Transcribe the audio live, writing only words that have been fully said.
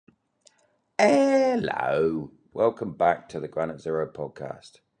Hello, welcome back to the Granite Zero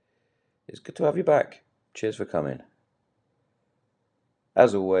podcast. It's good to have you back. Cheers for coming.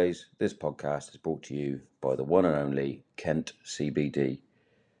 As always, this podcast is brought to you by the one and only Kent CBD.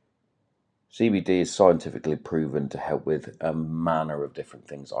 CBD is scientifically proven to help with a manner of different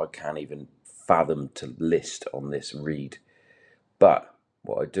things I can't even fathom to list on this read. But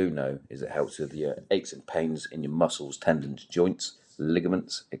what I do know is it helps with your aches and pains in your muscles, tendons, joints,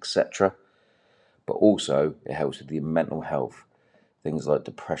 ligaments, etc. But also it helps with your mental health. Things like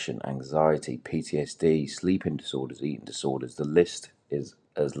depression, anxiety, PTSD, sleeping disorders, eating disorders. The list is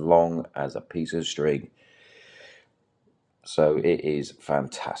as long as a piece of string. So it is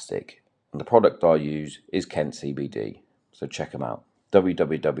fantastic. And the product I use is Kent CBD. So check them out.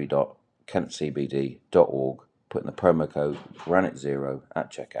 www.kentcbd.org. Put in the promo code GraniteZero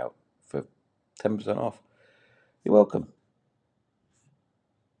at checkout for 10% off. You're welcome.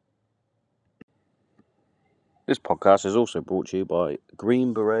 This podcast is also brought to you by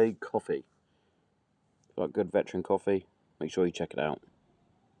Green Beret Coffee. If you like good veteran coffee, make sure you check it out.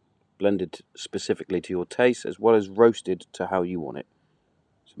 Blended specifically to your taste as well as roasted to how you want it.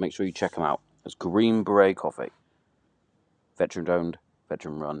 So make sure you check them out. It's Green Beret Coffee. Veteran owned,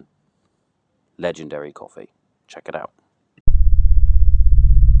 veteran run, legendary coffee. Check it out.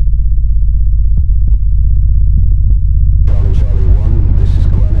 Charlie 1, this is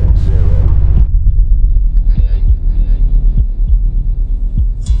Granite Zero.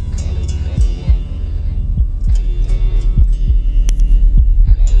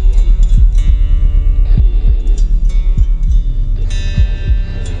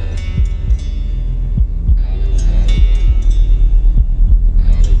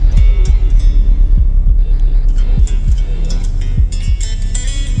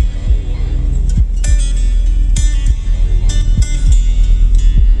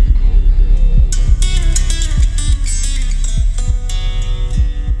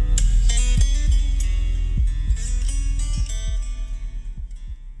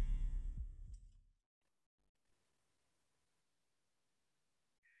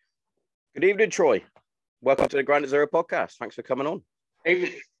 Good evening, Troy. Welcome to the Granite Zero podcast. Thanks for coming on.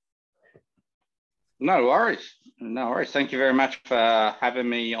 No worries. No worries. Thank you very much for having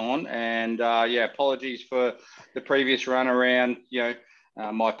me on. And apologies for the previous run around.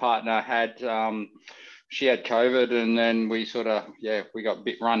 My partner had she had COVID, and then we we got a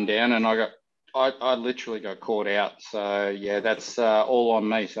bit run down, and I literally got caught out. So that's all on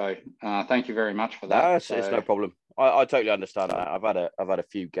me. So thank you very much for that. No, it's no problem. I totally understand that. I've had a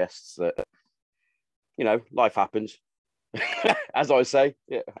few guests that, life happens. As I say,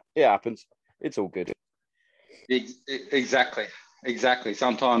 it happens. It's all good. Exactly.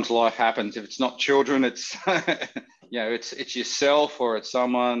 Sometimes life happens. If it's not children, it's it's yourself, or it's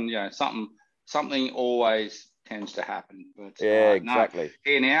someone. Something always tends to happen. But exactly. No,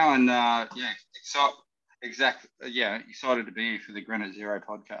 here now, and excited to be here for the Granite Zero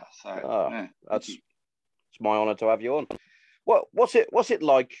podcast. So it's my honour to have you on. What's it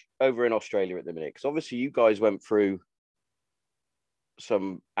like over in Australia at the minute? Because obviously you guys went through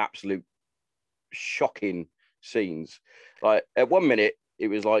some absolute shocking scenes. Like at one minute it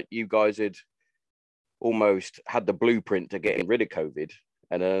was like you guys had almost had the blueprint to getting rid of COVID,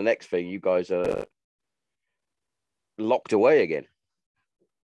 and then the next thing you guys are locked away again.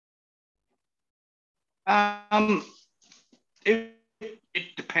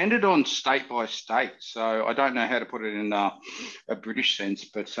 It depended on state by state, so I don't know how to put it in a British sense,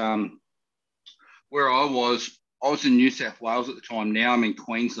 but where I was in New South Wales at the time. Now I'm in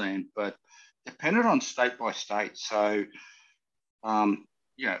Queensland, but depended on state by state. So I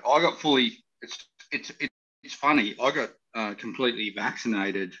got fully. It's funny. I got completely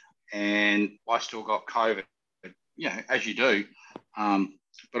vaccinated, and I still got COVID. As you do.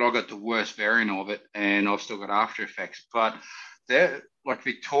 But I got the worst variant of it, and I've still got after effects. But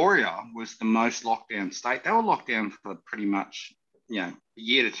Victoria was the most lockdown state. They were locked down for pretty much, a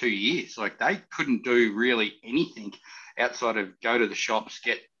year to 2 years. Like they couldn't do really anything outside of go to the shops,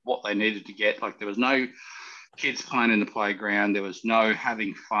 get what they needed to get. Like there was no kids playing in the playground. There was no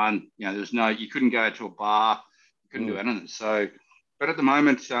having fun. You couldn't go to a bar. You couldn't do anything. So, but at the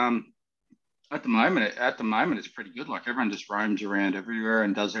moment, it's pretty good. Like everyone just roams around everywhere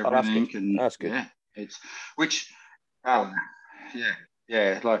and does everything. That's good.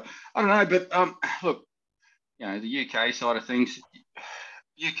 Yeah, like I don't know, but look, the UK side of things,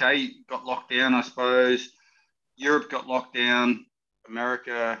 UK got locked down, I suppose. Europe got locked down.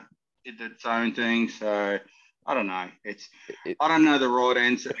 America did its own thing. So I don't know. It, I don't know the right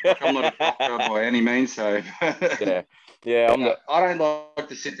answer. Like, I'm not a doctor by any means, so yeah, yeah. I'm yeah, not. I don't like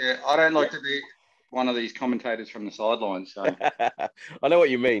to sit there. I don't like to be one of these commentators from the sidelines. So I know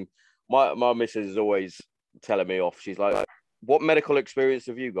what you mean. My missus is always telling me off. She's like, "What medical experience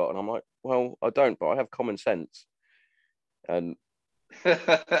have you got?" And I'm like, "Well, I don't, but I have common sense." And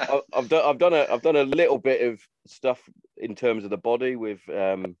I've done a little bit of stuff in terms of the body with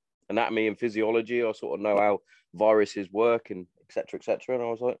anatomy and physiology. I sort of know how viruses work and etc. etc. And I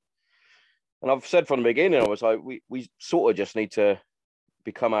was like, and I've said from the beginning, I was like, we sort of just need to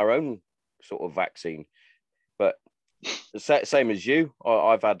become our own sort of vaccine. But the same as you,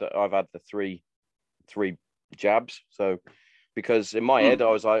 I've had the three jabs. So because in my head, I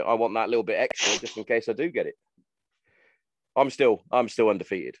was like, I want that little bit extra just in case I do get it. I'm still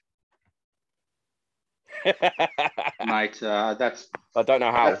undefeated. mate, I don't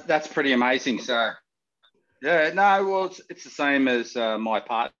know how. that's pretty amazing. So yeah, no, well, it's the same as my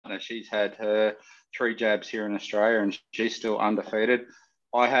partner. She's had her 3 jabs here in Australia, and she's still undefeated.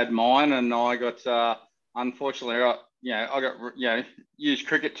 I had mine, and I got unfortunately, I got use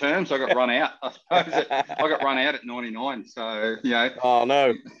cricket terms. I got run out. I suppose I got run out at 99. So Oh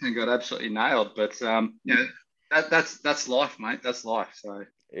no, and got absolutely nailed. But that's life, mate. That's life. So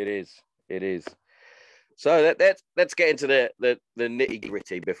it is. It is. So let's get into the nitty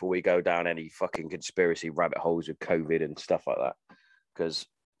gritty before we go down any fucking conspiracy rabbit holes with COVID and stuff like that, because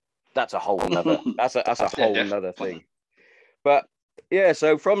that's a whole nother that's a whole nother thing. But yeah,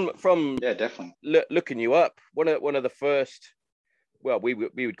 so from yeah, definitely. looking you up, one of the first, well, we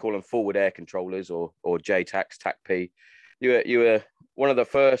would call them forward air controllers or JTACs, TACP. You were one of the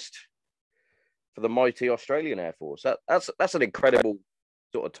first for the mighty Australian Air Force. That's an incredible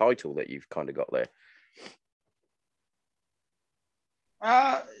sort of title that you've kind of got there.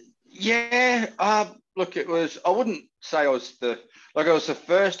 Uh, yeah. Look, it was. I wouldn't say I was I was the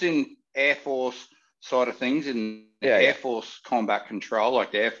first in Air Force side of things in the Air Force combat control,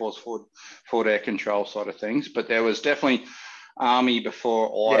 like the Air Force forward air control side of things. But there was definitely Army before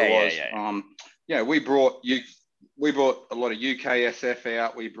I was. We brought a lot of UKSF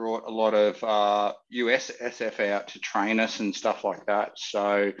out. We brought a lot of USSF out to train us and stuff like that.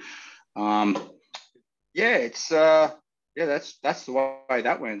 So yeah, it's that's the way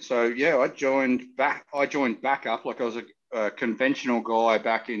that went. So yeah, I joined back. I joined back up. Like I was a conventional guy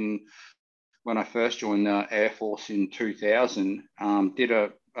back in when I first joined the Air Force in 2000. Did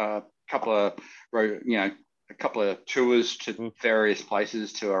a couple of a couple of tours to various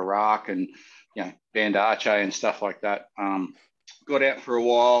places, to Iraq and Band Aceh and stuff like that. Got out for a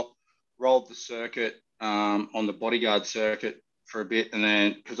while, rolled the circuit on the bodyguard circuit for a bit, and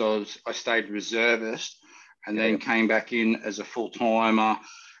then because I stayed reservist, and then came back in as a full timer,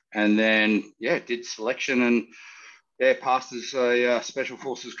 and then did selection and passed as a special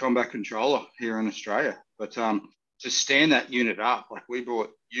forces combat controller here in Australia. But to stand that unit up, like we brought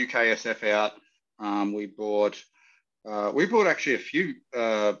UKSF out, we brought actually a few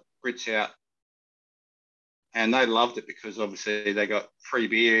Brits out, and they loved it because obviously they got free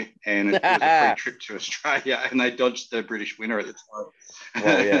beer and it was a free trip to Australia, and they dodged the British winner at the time.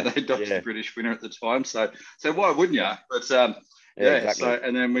 Well, they dodged the British winner at the time, so why wouldn't you? But exactly. So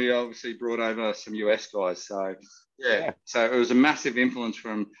and then we obviously brought over some US guys. So so it was a massive influence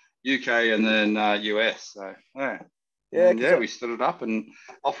from UK and then US. So we stood it up and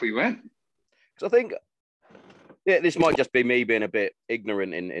off we went. Because I think this might just be me being a bit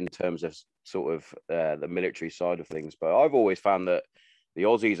ignorant in terms of sort of the military side of things, but I've always found that the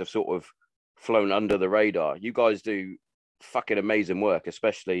Aussies have sort of flown under the radar. You guys do fucking amazing work,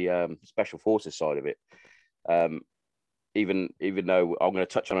 especially special forces side of it. Even though I'm going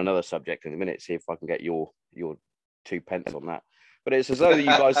to touch on another subject in a minute, see if I can get your 2 pence on that. But it's as though you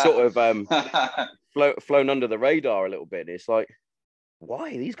guys sort of flown under the radar a little bit. It's like,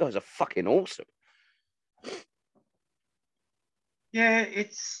 why? These guys are fucking awesome. Yeah,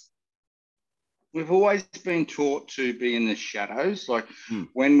 we've always been taught to be in the shadows. Like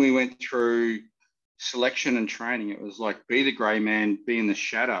when we went through selection and training, it was like, be the grey man, be in the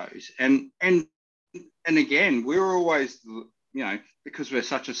shadows. And again, we were always, because we're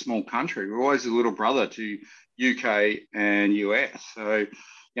such a small country, we're always a little brother to UK and US. So,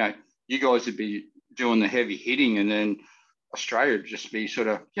 you guys would be doing the heavy hitting, and then Australia would just be sort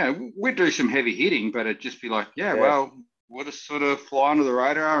of, we'd do some heavy hitting, but it'd just be like, well, we'll just sort of fly under the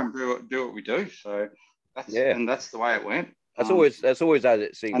radar and do what we do. So that's the way it went. That's always as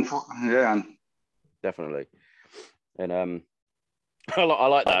it seems. Definitely. And I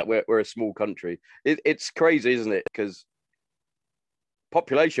like that. We're a small country. It's crazy, isn't it? Because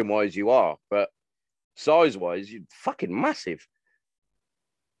population wise, you are, but size-wise, you're fucking massive.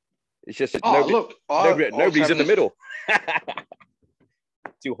 It's just nobody's in the middle.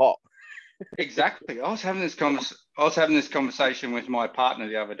 Too hot. Exactly. I was having this conversation with my partner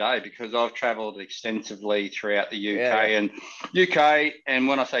the other day because I've travelled extensively throughout the UK and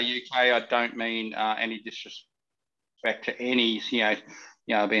when I say UK, I don't mean any disrespect to any.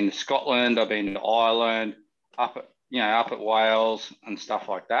 I've been to Scotland, I've been to Ireland, up at Wales and stuff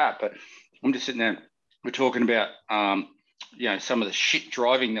like that. But I'm just sitting there. We're talking about some of the shit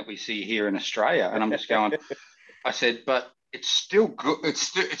driving that we see here in Australia, and I'm just going. I said, but it's still good.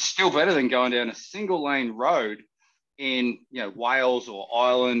 It's still better than going down a single lane road in Wales or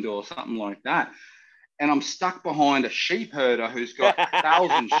Ireland or something like that. And I'm stuck behind a sheep herder who's got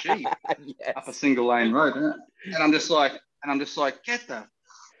 1,000 sheep up a single lane road. And I'm just like, get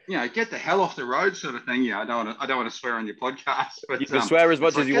the hell off the road, sort of thing. I don't want to swear on your podcast, but you can swear as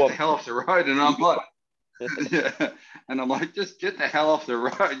much as you want. Get the hell off the road, and I'm like. Yeah, and I'm like, just get the hell off the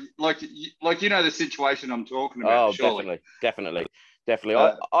road. Like the situation I'm talking about. Oh, surely. definitely.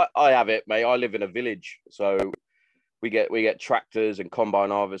 I have it, mate. I live in a village, so we get tractors and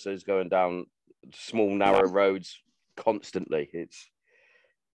combine harvesters going down small narrow roads constantly.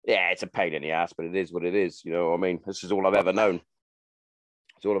 It's a pain in the ass, but it is what it is. You know what I mean? This is all I've ever known.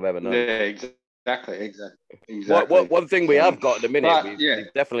 It's all I've ever known. Yeah, exactly. One thing we have got at the minute,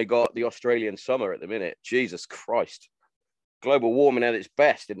 we've definitely got the Australian summer at the minute. Jesus Christ. Global warming at its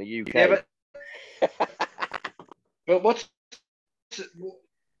best in the UK. Yeah, but what's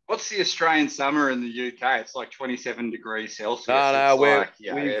the Australian summer in the UK? It's like 27 degrees Celsius.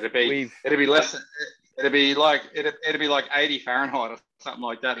 It'd be less. It'd be like 80 Fahrenheit or something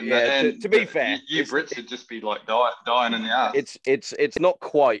like that. And to be fair, you Brits would just be like dying in the ass. It's not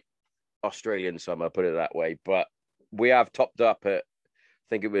quite Australian summer, put it that way, but we have topped up at, I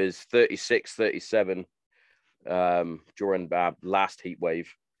think it was 36, 37 during our last heat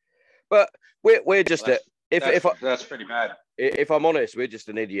wave. But we're just that's pretty bad. If I'm honest, we're just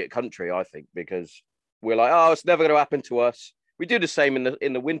an idiot country, I think, because we're like, oh, it's never going to happen to us. We do the same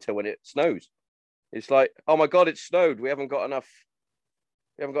in the winter when it snows. It's like, oh my God, it snowed. We haven't got enough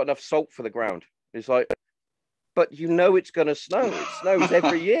salt for the ground. It's like, but it's going to snow. It snows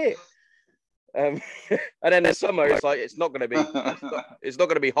every year. And then in summer, it's like it's not going to be hot. It's not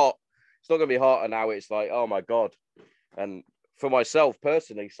going to be hot, and now it's like, oh my God. And for myself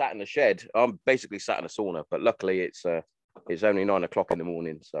personally, sat in the shed, I'm basically sat in a sauna. But luckily, it's only 9 o'clock in the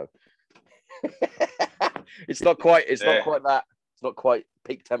morning, so it's not quite that. It's not quite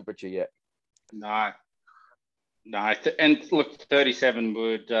peak temperature yet. No. And look, 37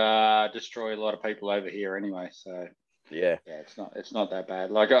 would destroy a lot of people over here anyway. So yeah, it's not that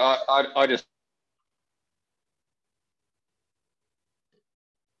bad. Like I just.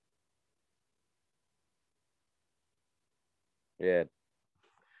 Yeah.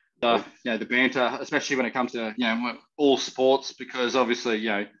 The banter, especially when it comes to all sports, because obviously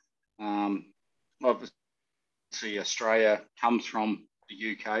obviously Australia comes from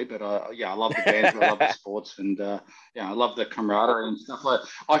the UK, but I love the banter, I love the sports, and I love the camaraderie and stuff like.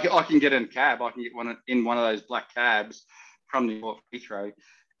 I can get in a cab, I can get one of those black cabs from the Heathrow,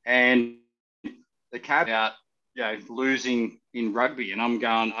 and the cab out. Losing in rugby, and I'm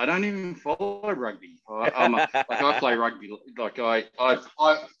going. I don't even follow rugby. I play rugby. Like I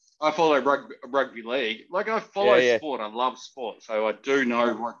follow rugby league. Like I follow sport. I love sport, so I do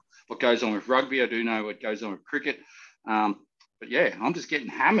know what goes on with rugby. I do know what goes on with cricket. But yeah, I'm just getting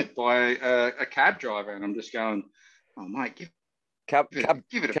hammered by a cab driver, and I'm just going, oh mate, give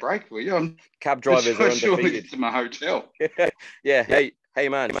it a break, will you? Cab drivers are undefeated. To my hotel. Yeah. Hey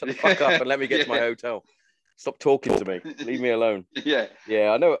man, shut the fuck up and let me get to my hotel. Stop talking to me. Leave me alone. Yeah.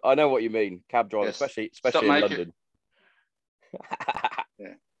 Yeah, I know what you mean. Cab driver, especially in London.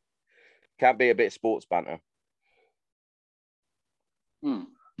 Yeah. Can't be a bit of sports banter.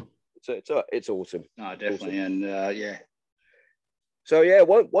 It's awesome. No, definitely. Awesome. And So yeah,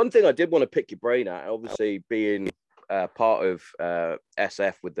 one thing I did want to pick your brain at, obviously being part of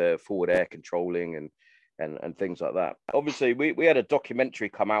SF with the forward air controlling and things like that. Obviously, we had a documentary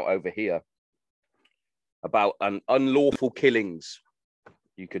come out over here about unlawful killings,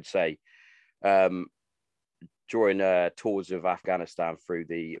 you could say, during tours of Afghanistan through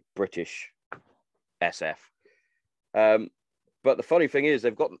the British SF. But the funny thing is,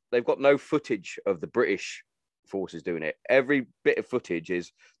 they've got no footage of the British forces doing it. Every bit of footage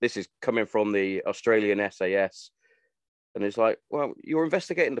is coming from the Australian SAS, and it's like, well, you're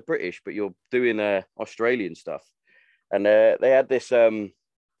investigating the British, but you're doing Australian stuff. And they had this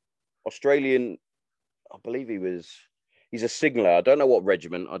Australian. I believe he's a signaller. I don't know what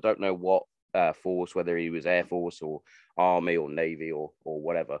regiment. I don't know what force, whether he was Air Force or Army or Navy or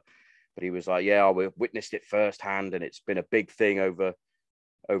whatever. But he was like, yeah, I witnessed it firsthand, and it's been a big thing over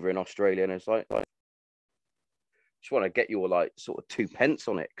in Australia. And it's like just want to get your like sort of 2 pence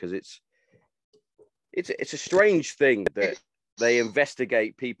on it, because it's a strange thing that they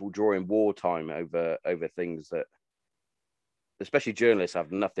investigate people during wartime over things that, especially journalists,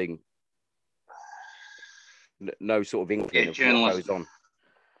 have nothing, no sort of inkling of what goes on.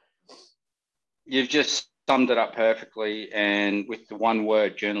 You've just summed it up perfectly, and with the one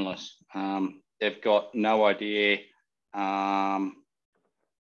word, journalists. They've got no idea.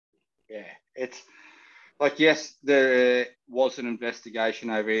 It's like, yes, there was an investigation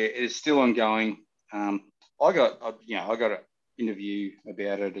over here. It is still ongoing. I got an interview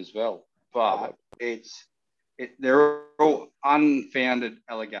about it as well, but they're all unfounded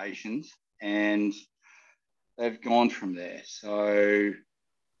allegations, and they've gone from there. So,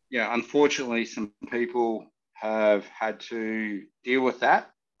 yeah, unfortunately, some people have had to deal with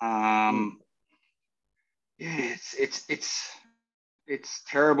that. Yeah, it's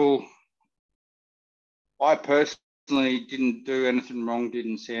terrible. I personally didn't do anything wrong,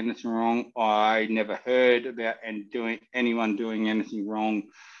 didn't say anything wrong. I never heard about anyone doing anything wrong.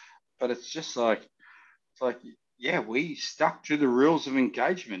 But it's like, yeah, we stuck to the rules of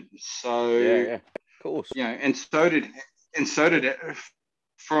engagement. So yeah, of course. and so did it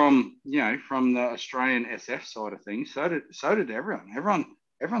from the Australian SF side of things. So did everyone.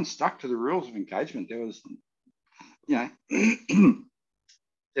 Everyone stuck to the rules of engagement. There was, they're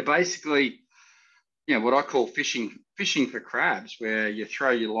basically, what I call fishing for crabs, where you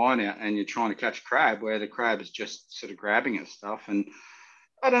throw your line out and you're trying to catch a crab, where the crab is just sort of grabbing at stuff. And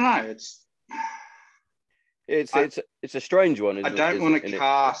I don't know, it's a strange one. I don't want to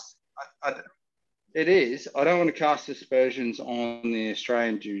cast. It is. I don't want to cast aspersions on the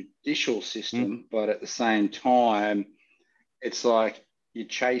Australian judicial system, but at the same time, it's like you're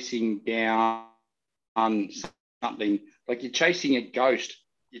chasing down something, like you're chasing a ghost.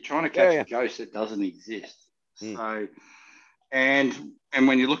 You're trying to catch a ghost that doesn't exist. So, and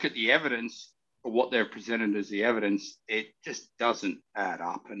when you look at the evidence, or what they're presented as the evidence, it just doesn't add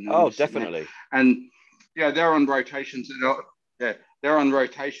up. And definitely. And they're on rotations. They're on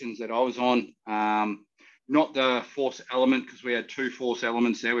rotations that I was on. Not the Force Element, because we had 2 Force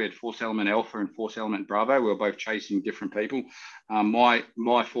Elements there. We had Force Element Alpha and Force Element Bravo. We were both chasing different people. My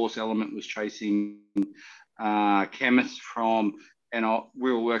Force Element was chasing chemists from, and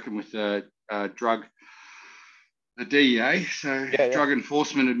we were working with the DEA, so Drug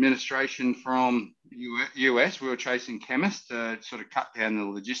Enforcement Administration from US. We were chasing chemists to sort of cut down the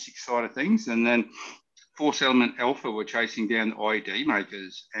logistics side of things, and then Force Element Alpha were chasing down the IED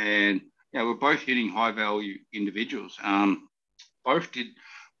makers, and we're both hitting high value individuals. Both did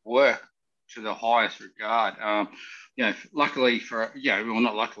work to the highest regard. Luckily for, well,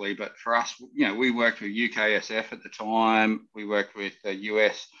 not luckily, but for us, we worked with UKSF at the time. We worked with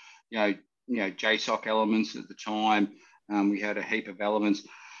US, JSOC elements at the time. We had a heap of elements.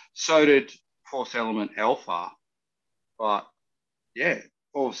 So did Force Element Alpha. But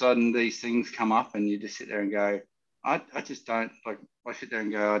all of a sudden these things come up, and you just sit there and go, I just don't, like, I sit there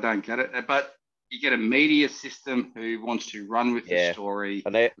and go, I don't get it. But you get a media system who wants to run with the story,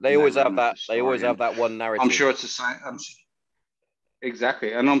 and they always have that. They always have that one narrative. I'm sure it's the same.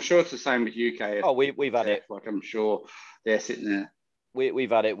 Exactly, and I'm sure it's the same with UK. Oh, we've had it. Like, I'm sure they're sitting there. We've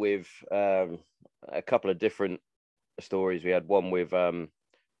had it with a couple of different stories. We had one with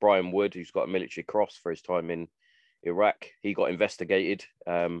Brian Wood, who's got a military cross for his time in Iraq. He got investigated.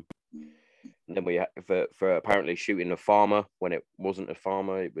 And then we had for apparently shooting a farmer when it wasn't a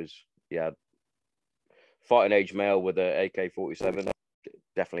farmer. It was fighting age male with a AK-47.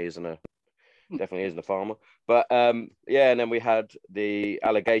 Definitely isn't a farmer. But and then we had the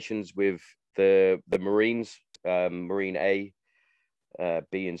allegations with the Marines, Marine A,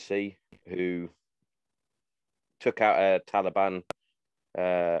 B, and C, who took out a Taliban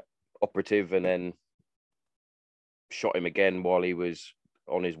operative and then shot him again while he was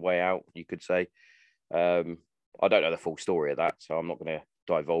on his way out, you could say. I don't know the full story of that, so I'm not going to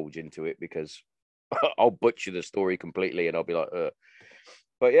divulge into it, because I'll butcher the story completely, and I'll be like,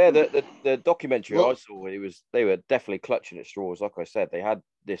 But yeah, the documentary I saw, they were definitely clutching at straws. Like I said, they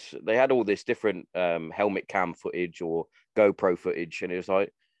had all this different helmet cam footage or GoPro footage, and it was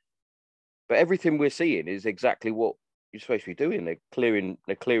like, but everything we're seeing is exactly what you're supposed to be doing. They're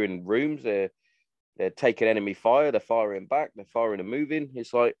clearing rooms, they're taking enemy fire, they're firing back, they're firing and moving.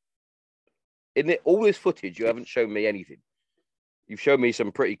 It's like, all this footage, you haven't shown me anything. You've shown me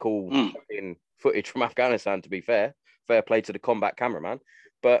some pretty cool footage from Afghanistan, to be fair. Fair play to the combat cameraman.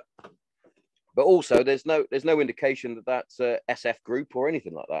 But But also, there's no indication that that's a SF group or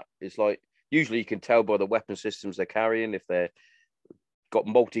anything like that. It's like usually you can tell by the weapon systems they're carrying if they're got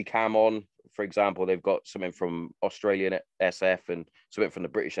multicam on. For example, they've got something from Australian SF and something from the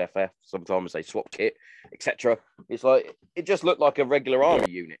British FF. Sometimes they swap kit, etc. It's like it just looked like a regular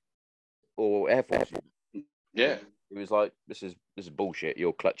army unit or Air Force unit. Yeah. It was like this is bullshit.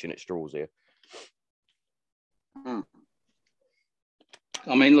 You're clutching at straws here.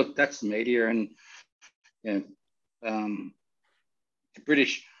 I mean, look, that's the media, and the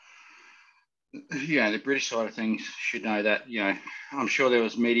British, the British side of things should know that. I'm sure there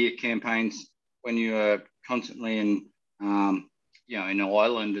was media campaigns when you were constantly in, in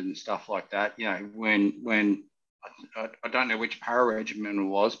Ireland and stuff like that. When I don't know which para regiment it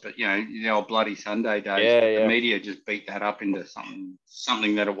was, but the old Bloody Sunday days, the media just beat that up into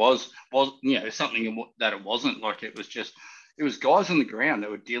something that it was something that it wasn't. Like it was guys on the ground that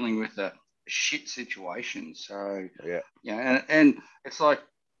were dealing with a shit situation. So and it's like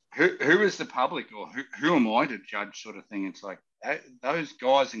who is the public, or who am I to judge, sort of thing. It's like those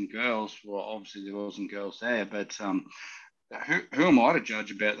guys and girls. Well, obviously there wasn't girls there, but who am I to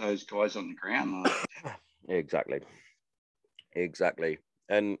judge about those guys on the ground? Like, Exactly.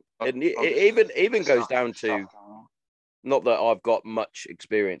 And it even goes down to, not that I've got much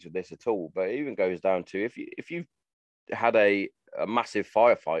experience with this at all, but it even goes down to if you had a massive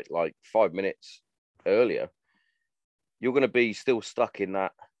firefight like 5 minutes earlier, you're going to be still stuck in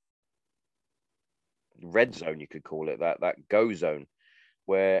that red zone, you could call it, that go zone,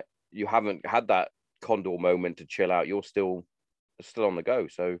 where you haven't had that condor moment to chill out. You're still on the go.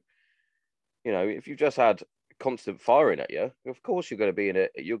 So if you've just had constant firing at you, of course you're going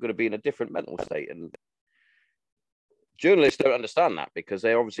to be in a different mental state. And journalists don't understand that because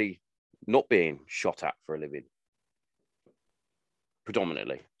they're obviously not being shot at for a living,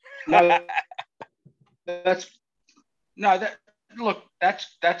 predominantly. That's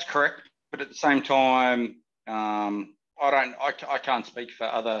correct. But at the same time, I can't speak for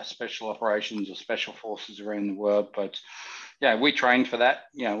other special operations or special forces around the world, but we trained for that.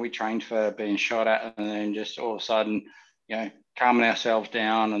 We trained for being shot at and then just all of a sudden, calming ourselves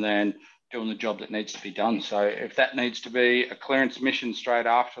down and then doing the job that needs to be done. So if that needs to be a clearance mission straight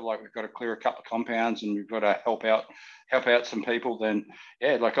after, like we've got to clear a couple of compounds and we've got to help out some people, then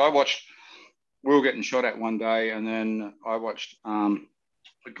like I watched, we were getting shot at one day, and then I watched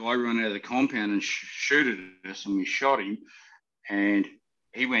a guy run out of the compound and shoot at us, and we shot him, and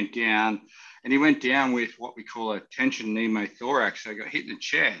he went down, with what we call a tension pneumothorax. So he got hit in the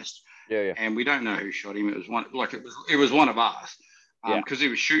chest. And we don't know who shot him. It was one of us, because he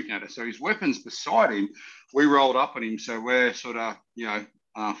was shooting at us. So his weapon's beside him. We rolled up on him, so we're sort of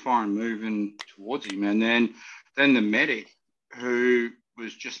firing, moving towards him, and then the medic who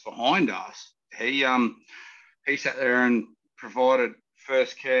was just behind us, he sat there and provided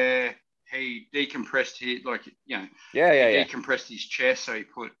first care. He decompressed decompressed his chest, so he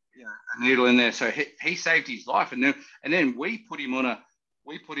put a needle in there, so he saved his life, and then we put him on a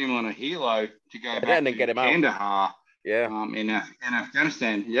helo to go back to Kandahar, in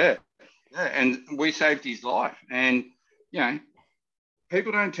Afghanistan, and we saved his life, and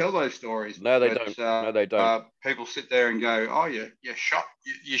people don't tell those stories. No, they don't. People sit there and go, "Oh, you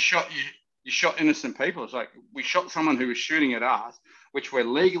shot innocent people." It's like, we shot someone who was shooting at us, which we're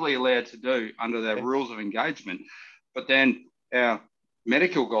legally allowed to do under the rules of engagement. But then our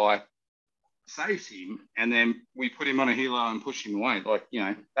medical guy saves him, and then we put him on a helo and push him away. Like,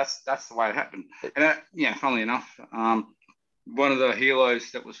 that's the way it happened. And funnily enough, one of the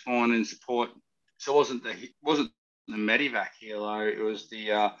helos that was flying in support, so it wasn't the Medivac helo, it was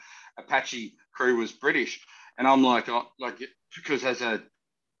the Apache crew was British. And I'm like, because as a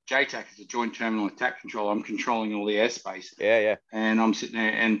JTAC, as a Joint Terminal Attack Control, I'm controlling all the airspace. And I'm sitting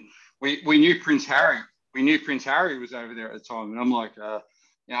there, and we knew Prince Harry. We knew Prince Harry was over there at the time, and I'm like,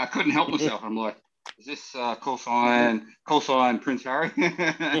 I couldn't help myself. I'm like, is this call sign Prince Harry?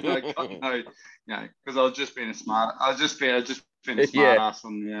 Because I was just being a smart ass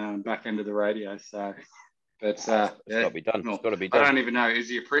on the back end of the radio. So, but it's got to be done. It's got to be done. I don't even know. Is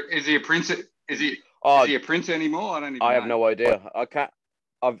he a prince? Is he a prince anymore? I have no idea. I can't.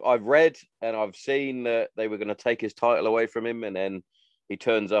 I've read and I've seen that they were going to take his title away from him, and then he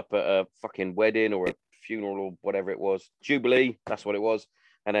turns up at a fucking wedding or a funeral or whatever it was, Jubilee. That's what it was.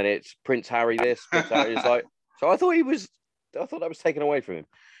 And then it's Prince Harry this, Prince Harry is like. So I thought that was taken away from him,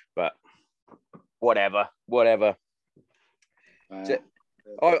 but whatever. So,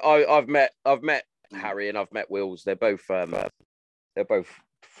 I've met Harry and I've met Wills. They're both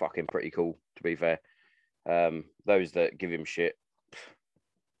fucking pretty cool, to be fair. Those that give him shit,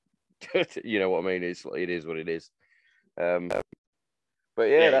 You know what I mean? It is what it is. But yeah,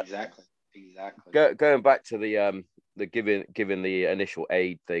 Yeah, that, exactly. going back to the giving the initial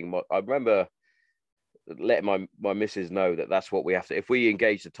aid thing. I remember letting my missus know that that's what we have to. If we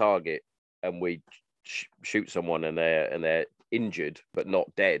engage the target and we shoot someone and they're injured but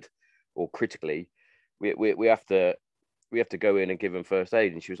not dead or critically, we have to go in and give them first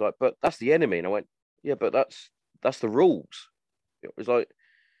aid. And she was like, "But that's the enemy." And I went, "Yeah, but that's the rules." It was like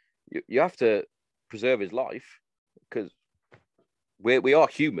you have to preserve his life because we are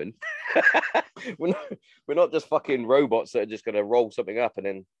human. we're not just fucking robots that are just going to roll something up and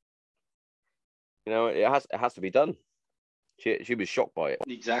then, you know, it has to be done. She was shocked by it.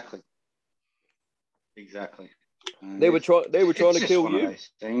 Exactly. They were trying to kill one of you.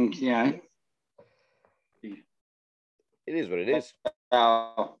 those things, you know. It is what it is.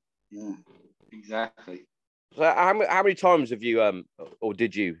 Yeah, exactly. So how many times have you or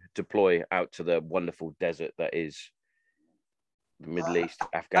did you deploy out to the wonderful desert that is the Middle East,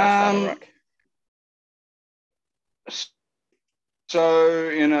 Afghanistan, Iraq? So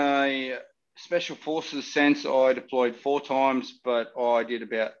in a special forces sense, I deployed 4 times, but I did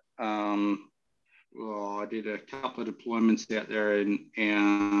about I did a couple of deployments out there in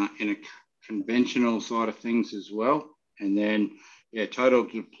a conventional side of things as well, and then total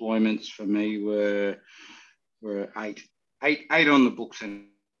deployments for me were 8 on the books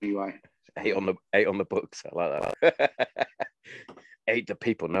anyway. 8 on the books. I like that. 8 that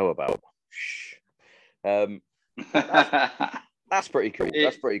people know about. That's pretty cool.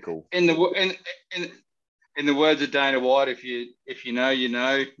 That's pretty cool. In the words of Dana White, if you know, you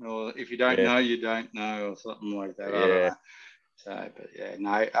know, or if you don't know, you don't know, or something like that. I don't know. So, but yeah,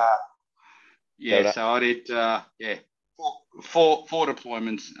 no. So I did four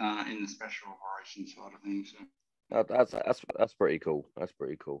deployments in the special operations side of things. So. That's pretty cool. That's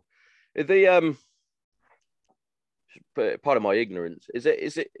pretty cool. The part of my ignorance is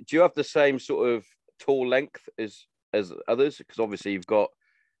it? Do you have the same sort of tour length as others? Because obviously you've got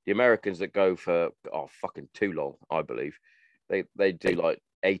the Americans that go for fucking too long. I believe they do like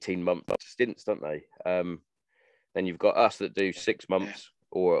 18-month stints, don't they? Then you've got us that do 6 months,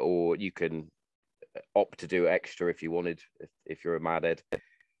 or you can opt to do extra if you wanted, if you're a madhead.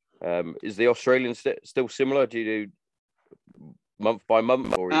 Is the Australian still similar? Do you do month by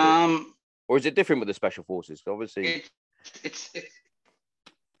month, or is it different with the special forces? Obviously, it's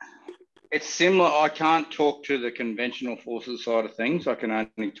similar. I can't talk to the conventional forces side of things. I can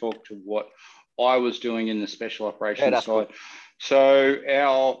only talk to what I was doing in the special operations side. Cool. So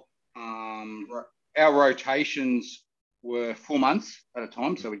our rotations were 4 months at a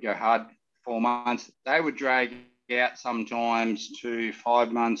time. So we'd go hard 4 months. They would drag out sometimes to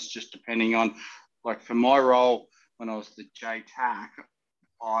 5 months, just depending on, like for my role when I was the JTAC,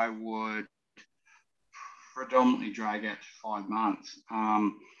 I would predominantly drag out to 5 months.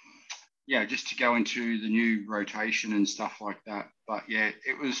 Just to go into the new rotation and stuff like that. But yeah,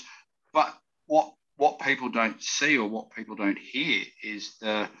 it was. But what people don't see or what people don't hear is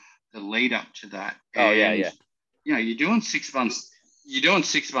the lead up to that. And, You know, you're doing 6 months. You're doing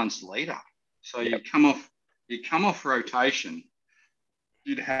 6 months lead up. So you come off rotation.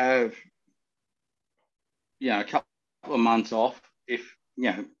 You'd have a couple of months off, if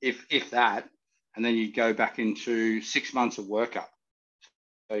that, and then you go back into 6 months of workup.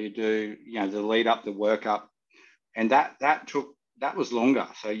 So you do, the lead up, the workup, and that was longer.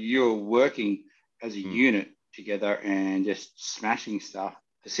 So you're working as a unit together and just smashing stuff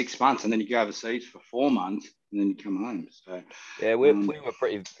for 6 months, and then you go overseas for 4 months, and then you come home. So we were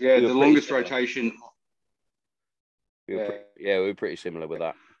pretty. The longest rotation. We were pretty similar with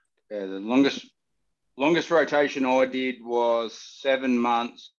that. Yeah, the longest rotation I did was 7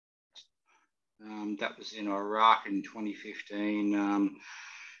 months. That was in Iraq in 2015.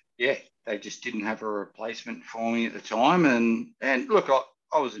 They just didn't have a replacement for me at the time, and look,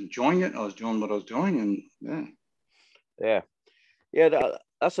 I was enjoying it. I was doing what I was doing, and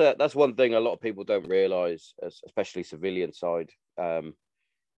that's one thing a lot of people don't realize, especially civilian side,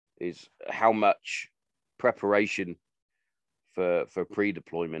 is how much preparation for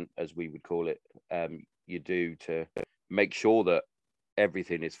pre-deployment, as we would call it, you do to make sure that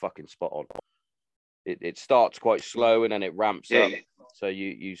everything is fucking spot on. It starts quite slow and then it ramps up. So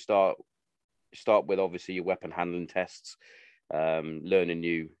you start with obviously your weapon handling tests, learning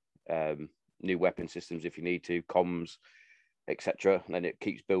new weapon systems if you need to, comms, etc. And then it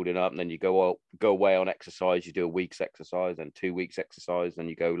keeps building up, and then you go away on exercise. You do a week's exercise and 2 weeks exercise, then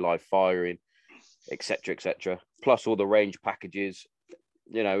you go live firing, etc. Plus all the range packages.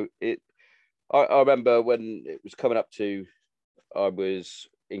 You know, I remember when it was coming up to, I was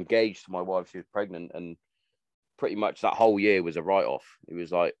engaged to my wife. She was pregnant, and pretty much that whole year was a write-off. It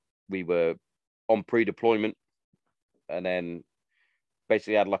was like we were on pre-deployment, and then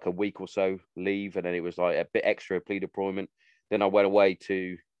basically had like a week or so leave, and then it was like a bit extra pre-deployment. Then I went away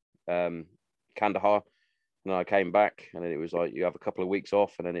to Kandahar, and I came back, and then it was like you have a couple of weeks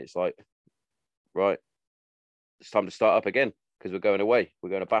off, and then it's like, right, it's time to start up again because we're going away. We're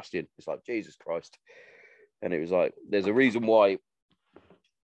going to Bastion. It's like, Jesus Christ. And it was like, there's a reason why,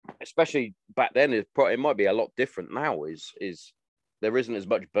 especially back then, it might be a lot different now, is there isn't as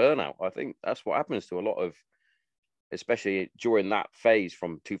much burnout. I think that's what happens to a lot of, especially during that phase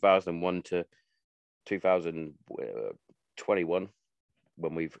from 2001 to 2021,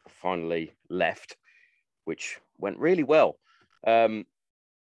 when we've finally left, which went really well.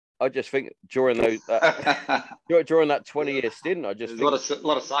 I just think during those during that 20-year stint, I just There's a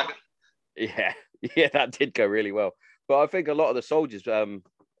lot of sucker. Yeah, that did go really well. But I think a lot of the soldiers burnt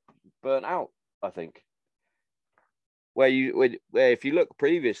out. I think where if you look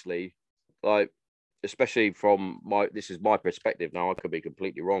previously, like especially from this is my perspective now, I could be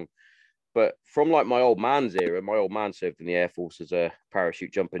completely wrong, but from like my old man's era, my old man served in the Air Force as a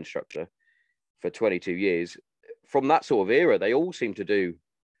parachute jump instructor for 22 years. From that sort of era, they all seem to do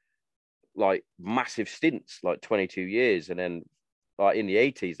like massive stints, like 22 years, and then like in the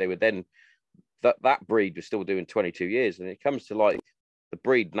 80s they would then that breed was still doing 22 years, and it comes to like the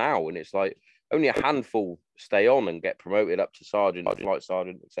breed now, and it's like only a handful stay on and get promoted up to sergeant, flight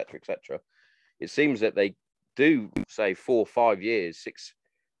sergeant, etc. It seems that they do say 4 or 5 years, 6,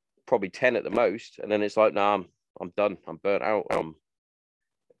 probably 10 at the most, and then it's like, nah, I'm done, I'm burnt out,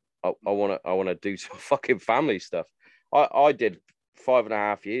 I want to do some fucking family stuff. I did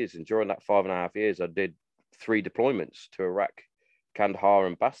 5.5 years, and during that 5.5 years I did 3 deployments to Iraq, Kandahar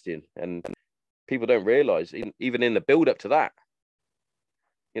and Bastion, and people don't realize even in the build up to that,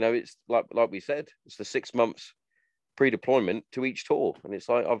 it's like we said, it's the 6 months pre-deployment to each tour, and it's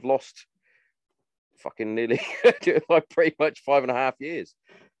like I've lost fucking nearly like pretty much 5.5 years.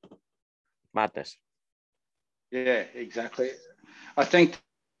 Madness. Yeah, exactly. I think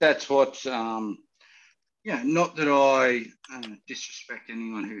that's what not that I disrespect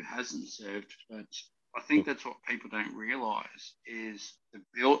anyone who hasn't served, but I think that's what people don't realise is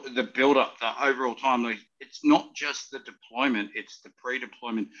the build up, the overall time. Like, it's not just the deployment; it's the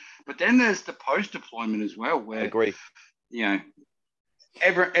pre-deployment, but then there's the post-deployment as well, where I agree.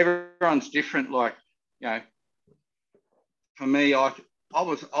 Everyone's different. Like, for me, I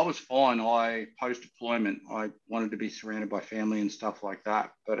was fine. I post-deployment, I wanted to be surrounded by family and stuff like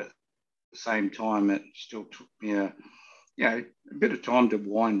that, but at the same time, it still took me a bit of time to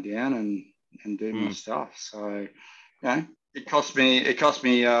wind down and do my stuff. So, it cost me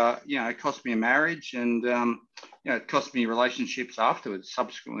a marriage, and it cost me relationships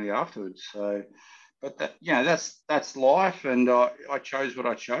subsequently afterwards. So, but that's life, and I chose what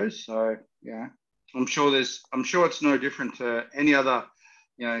I chose. So, I'm sure it's no different to any other,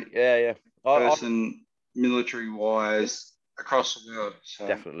 person military wise across the world. So.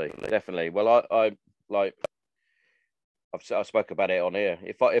 Definitely. Well, I spoke about it on here.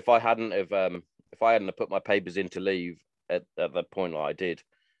 If I hadn't have put my papers in to leave at the point like I did,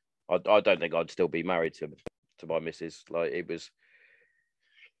 I don't think I'd still be married to my missus. Like, it was,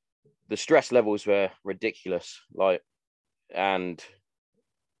 the stress levels were ridiculous. Like, and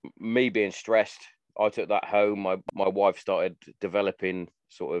me being stressed, I took that home. My wife started developing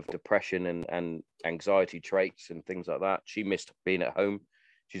sort of depression and anxiety traits and things like that. She missed being at home.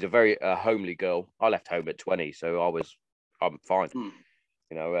 She's a very homely girl. I left home at 20, so I'm fine.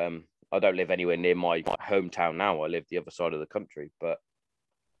 I don't live anywhere near my hometown now. I live the other side of the country, but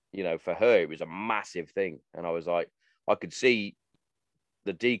for her it was a massive thing, and I was like, I could see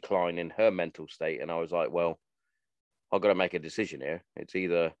the decline in her mental state, and I was like, well, I've got to make a decision here. It's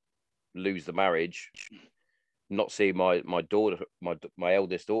either lose the marriage, not see my daughter, my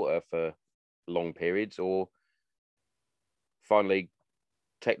eldest daughter for long periods, or finally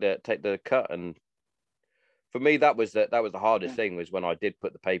take the cut. And for me, that was the hardest thing, was when I did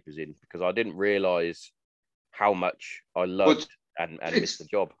put the papers in, because I didn't realize how much I loved and missed the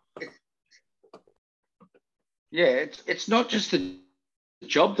job. Yeah, it's not just the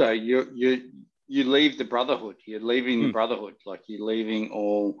job though. You leave the brotherhood. You're leaving the brotherhood. Like, you're leaving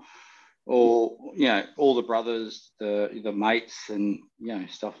all the brothers, the mates, and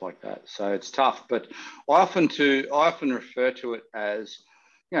stuff like that. So it's tough. But I often refer to it as,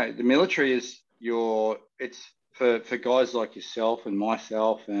 the military is it's for guys like yourself and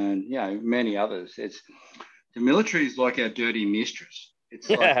myself and many others. It's the military is like our dirty mistress. It's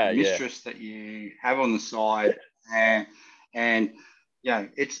like a mistress that you have on the side, and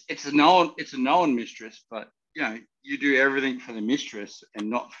it's a known mistress, but you do everything for the mistress and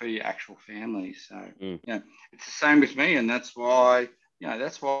not for your actual family. So it's the same with me, and that's why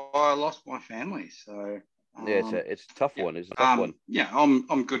I lost my family. So Yeah, it's a tough one. It's a tough one. Yeah,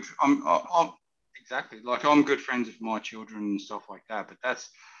 I'm good. I'm exactly like I'm good friends with my children and stuff like that. But that's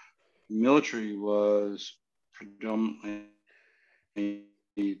military was predominantly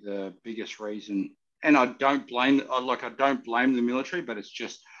the biggest reason, and I don't blame. I don't blame the military, but it's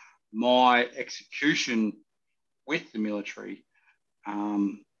just my execution with the military.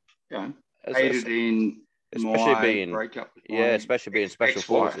 Yeah, aided in especially my being breakup with my especially being special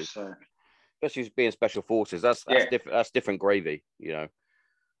ex-wife. forces. So Especially being special forces. That's different. That's different gravy.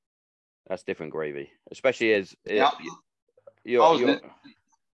 That's different gravy. Especially as you're.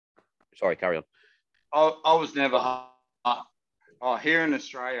 Sorry, carry on. I was never here in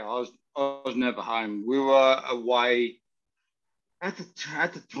Australia. I was never home. We were away at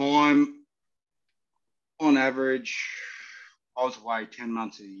the time. On average, I was away 10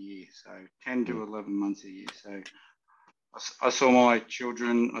 months of the year, so 10 to 11 months a year. So I saw my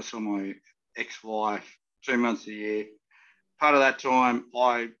children. I saw my ex-wife 2 months a year. Part of that time,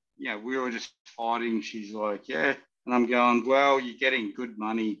 we were just fighting. She's like, yeah, and I'm going, well, you're getting good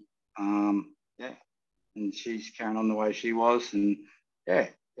money, yeah, and she's carrying on the way she was, and yeah,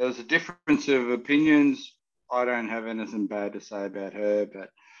 there was a difference of opinions. I don't have anything bad to say about her, but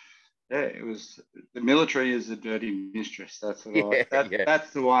yeah, it was the military is a dirty mistress. That's what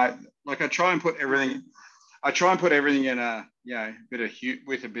that's the way. Like I try and put everything. I try and put everything in a bit of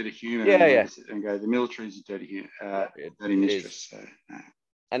with a bit of humor. And go. The military is a dirty mistress. So,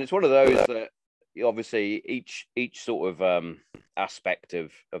 and it's one of those that obviously each sort of aspect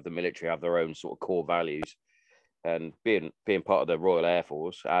of the military have their own sort of core values. And being part of the Royal Air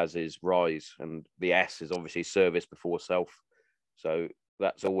Force, as is RISE, and the S is obviously service before self. So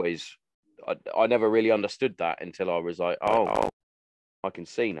that's always, I never really understood that until I was like, oh, I can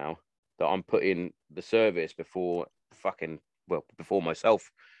see now that I'm putting the service before before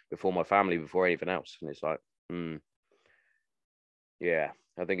myself, before my family, before anything else. And it's like, yeah,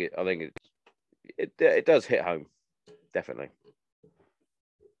 I think it does hit home. Definitely.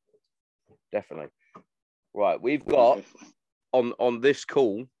 Right, we've got on this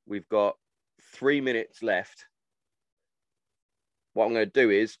call, we've got 3 minutes left. What I'm going to do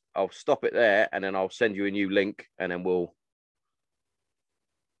is I'll stop it there, and then I'll send you a new link, and then we'll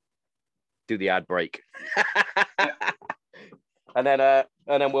do the ad break. and then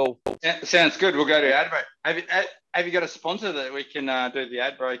we'll. Yeah, sounds good. We'll go to ad break. Have you got a sponsor that we can do the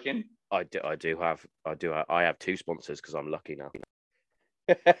ad break in? I have 2 sponsors because I'm lucky now.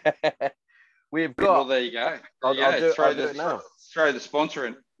 We've got. Well, there you go. I'll do it now. Throw the sponsor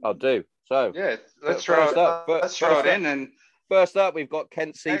in. I'll do. So yeah, let's throw it in. And first up, we've got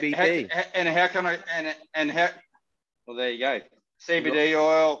Kent CBD. And how can I and how? Well, there you go. CBD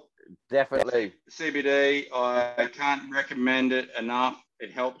oil. Definitely. CBD. I can't recommend it enough.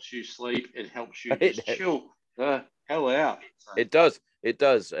 It helps you sleep. It helps you just chill the hell out. So. It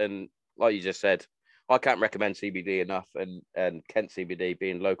does. And like you just said, I can't recommend CBD enough. And Kent CBD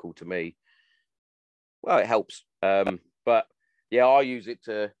being local to me, well, it helps. But yeah, I use it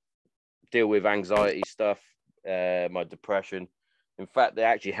to deal with anxiety stuff, my depression. In fact, they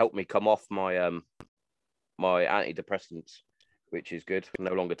actually helped me come off my my antidepressants, which is good. I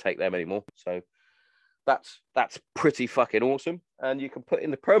no longer take them anymore. So that's pretty fucking awesome. And you can put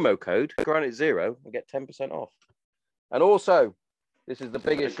in the promo code Granite Zero and get 10% off. And also, this is the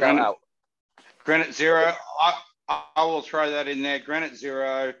biggest shout out. Granite Zero. I will throw that in there. Granite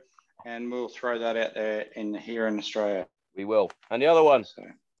Zero. And we'll throw that out there here in Australia. We will. And the other one,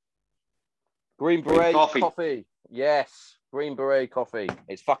 Green Beret coffee. Yes, Green Beret coffee.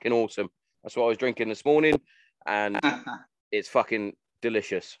 It's fucking awesome. That's what I was drinking this morning, and it's fucking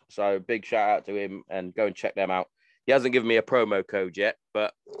delicious. So big shout out to him, and go and check them out. He hasn't given me a promo code yet,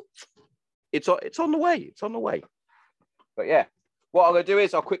 but it's on the way. It's on the way. But yeah, what I'm gonna do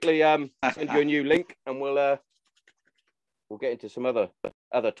is I'll quickly send you a new link, and we'll get into some other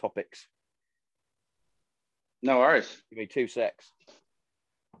topics. No worries. Give me 2 secs.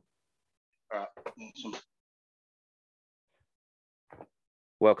 All right. Awesome.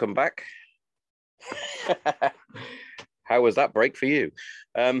 Welcome back. How was that break for you?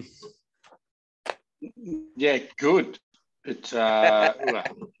 Yeah, good. It's yeah.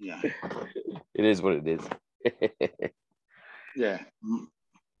 It is what it is. Yeah.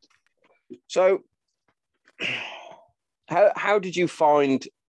 So how did you find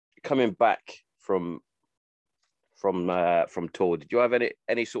coming back from tour? Did you have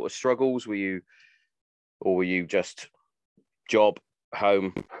any sort of struggles? Were you just job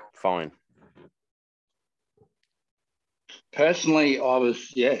home, fine. Personally, I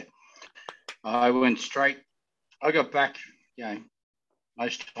went straight. I got back,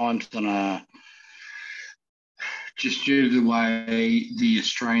 most times on just due to the way the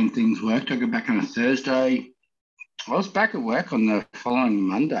Australian things worked. I got back on a Thursday. I was back at work on the following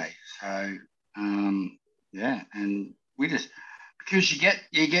Monday. So, and we just, because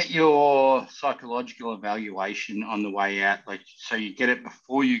you get your psychological evaluation on the way out, like, so you get it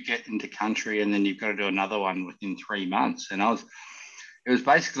before you get into country, and then you've got to do another one within 3 months. And it was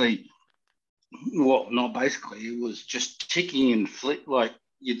basically, well, not basically, it was just ticking and flick. Like,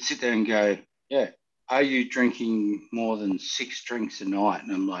 you'd sit there and go, yeah, are you drinking more than 6 drinks a night?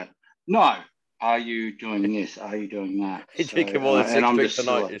 And I'm like, no. Are you doing this? Are you doing that? You're drinking more than 6 drinks a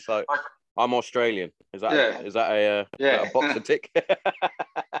night. Like, it's like, I'm Australian. Is that yeah. is that a box to tick?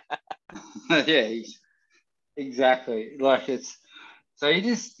 Yeah, exactly. Like, it's so you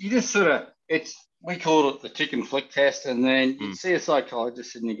just sort of, we called it the tick and flick test, and then you'd see a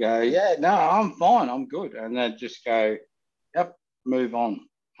psychologist and you go, yeah, no, I'm fine, I'm good, and then just go, yep, move on.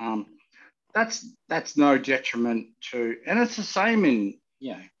 That's no detriment to, and it's the same in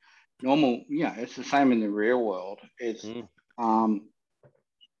normal, it's the same in the real world. It's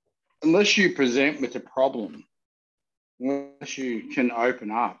unless you present with a problem, unless you can open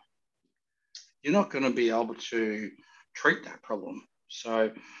up, you're not going to be able to treat that problem.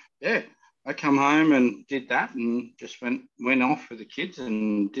 So, yeah, I come home and did that, and just went off with the kids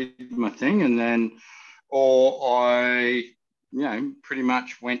and did my thing, and then, or I, pretty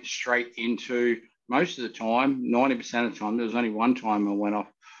much went straight into, most of the time, 90% of the time. There was only one time I went off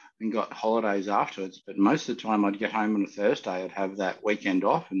and got holidays afterwards, but most of the time I'd get home on a Thursday, I'd have that weekend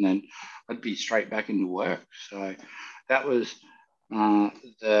off, and then I'd be straight back into work. So that was and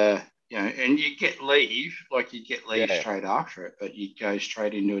you get leave, straight after it, but you'd go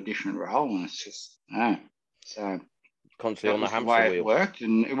straight into a different role, and it's just, so constantly on the hamster way wheel. It worked,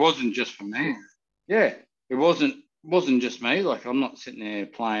 and it wasn't just for me. Yeah, it wasn't just me. Like, I'm not sitting there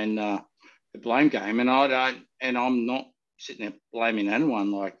playing the blame game, and I'm not sitting there blaming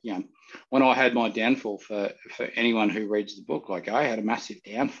anyone. Like, when I had my downfall, for anyone who reads the book, like, I had a massive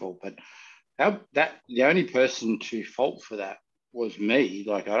downfall, but the only person to fault for that was me.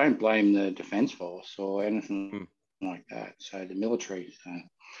 Like, I don't blame the Defence Force or anything like that. So the military. So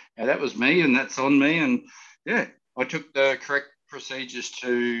that was me, and that's on me. And I took the correct procedures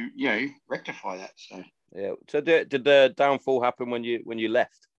to rectify that. So yeah. So did the downfall happen when you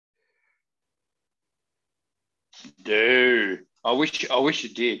left? Dude, I wish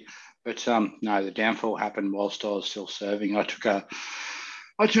it did, but no, the downfall happened whilst I was still serving. I took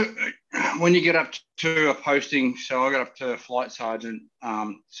when you get up to a posting, so I got up to flight sergeant.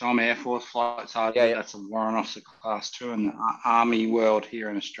 So I'm Air Force flight sergeant. Yeah. That's a warrant officer class 2 in the Army world here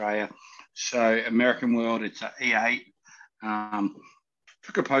in Australia. So American world, it's a E8.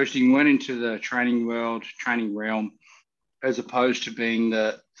 Took a posting, went into the training realm, as opposed to being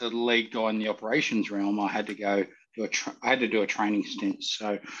the lead guy in the operations realm. I had to go do a training stint.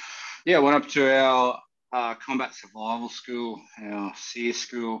 So went up to our combat survival school, our SEER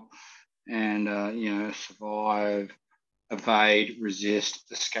school, and survive, evade,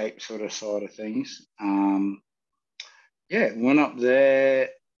 resist, escape sort of side of things. Went up there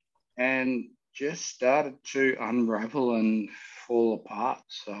and just started to unravel and fall apart.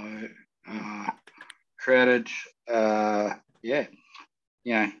 So created, I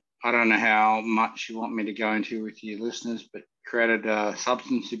don't know how much you want me to go into with your listeners, but created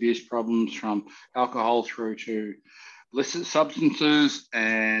substance abuse problems, from alcohol through to illicit substances.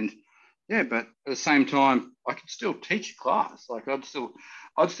 And but at the same time, I could still teach a class. Like, I'd still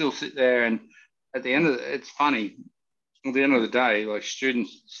sit there, and at the end of it's funny, at the end of the day, like,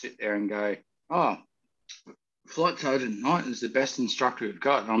 students sit there and go, oh, Flight Sergeant Knight is the best instructor we've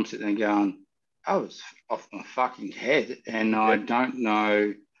got. And I'm sitting there going, I was off my fucking head, and I don't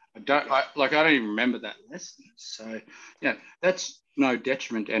know. I don't even remember that lesson. So, that's no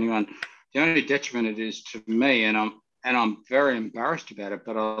detriment to anyone. The only detriment it is to me, and I'm very embarrassed about it.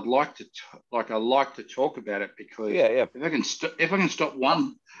 But I'd like to talk about it, because if I can stop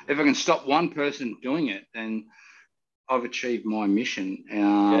one person doing it, then I've achieved my mission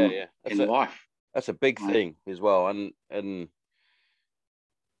in life. That's a big thing as well, and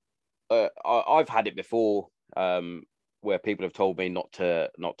I've had it before. Where people have told me not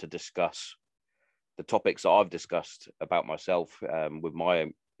to discuss the topics that I've discussed about myself with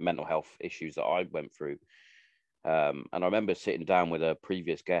my mental health issues that I went through. And I remember sitting down with a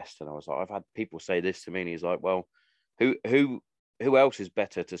previous guest, and I was like, I've had people say this to me, and he's like, well, who else is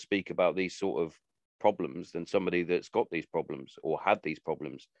better to speak about these sort of problems than somebody that's got these problems or had these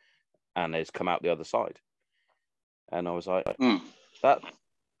problems and has come out the other side. And I was like, that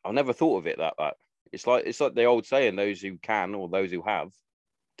I never thought of it that way. It's like the old saying, those who can or those who have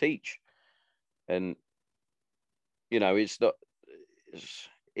teach. And it's not,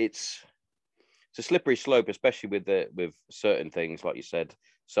 it's a slippery slope, especially with certain things, like you said,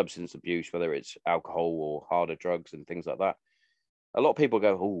 substance abuse, whether it's alcohol or harder drugs and things like that. A lot of people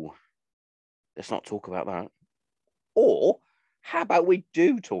go, oh, let's not talk about that. Or how about we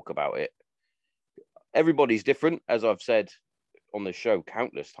do talk about it? Everybody's different, as I've said on the show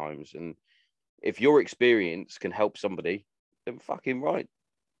countless times. And if your experience can help somebody, then fucking right.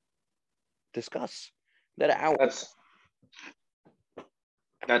 Discuss. Let it out.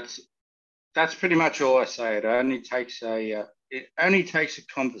 That's pretty much all I say. It only takes a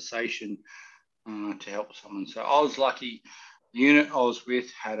conversation to help someone. So I was lucky. The unit I was with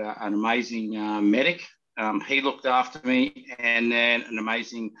had an amazing medic. He looked after me, and then an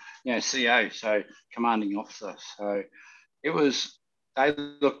amazing, CO, so commanding officer. So they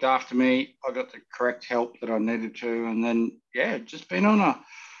looked after me. I got the correct help that I needed to, and then just been on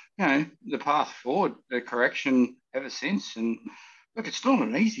the path forward, the correction ever since. And look, it's not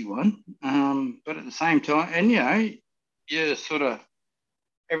an easy one, but at the same time, and you sort of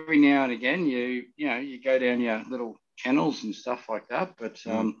every now and again you go down your little channels and stuff like that, but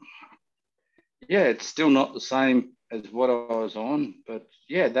it's still not the same as what I was on. But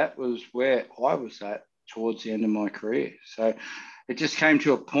that was where I was at towards the end of my career. So it just came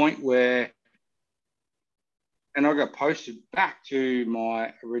to a point where, and I got posted back to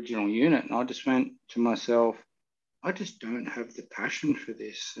my original unit, and I just went to myself, I just don't have the passion for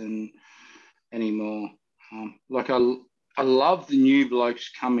this anymore. I love the new blokes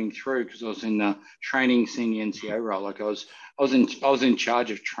coming through, because I was in the training senior NCO role. Like I was in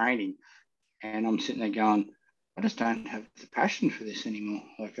charge of training, and I'm sitting there going, I just don't have the passion for this anymore.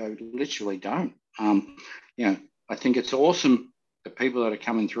 Like I literally don't. I think it's awesome, the people that are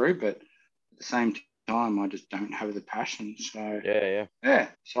coming through, but at the same time, I just don't have the passion. So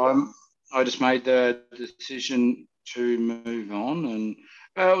So I just made the decision to move on, and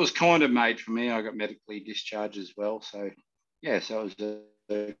it was kind of made for me. I got medically discharged as well. So so it was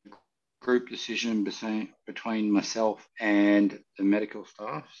a group decision between myself and the medical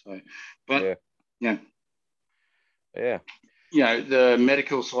staff. So, but the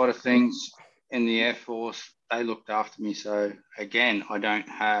medical side of things in the Air Force, they looked after me. So again, I don't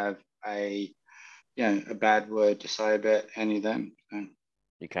have a bad word to say about any of them. So.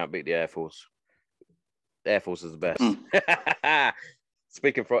 You can't beat the Air Force. The Air Force is the best.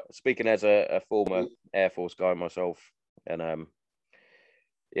 Speaking as a former Air Force guy myself, and I've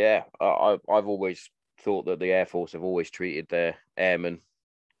always thought that the Air Force have always treated their airmen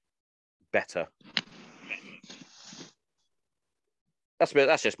better.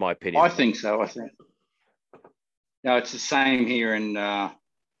 That's just my opinion. I think so. It's the same here, and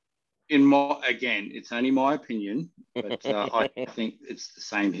it's only my opinion, but I think it's the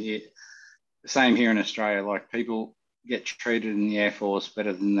same here. The same here in Australia. Like, people get treated in the Air Force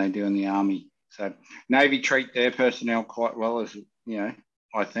better than they do in the Army. So Navy treat their personnel quite well, as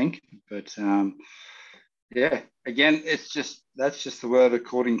I think. But again, that's just the word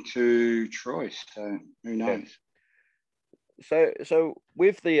according to Troy. So who knows? So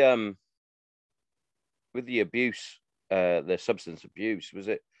with the abuse, the substance abuse, was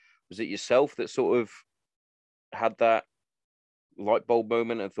it yourself that sort of had that light bulb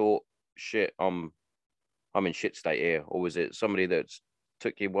moment and thought, shit, I'm in shit state here? Or was it somebody that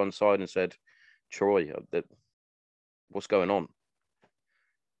took you one side and said, Troy, what's going on?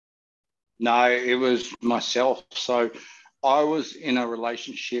 No, it was myself. So I was in a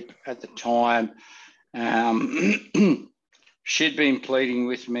relationship at the time. She'd been pleading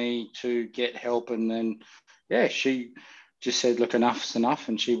with me to get help, and then she just said, look, enough's enough,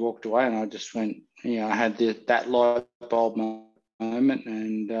 and she walked away. And I just went, I had that light bulb moment,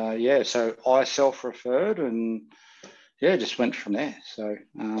 and so I self-referred, and just went from there. So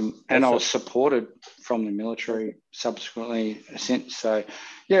and I was supported from the military subsequently since. So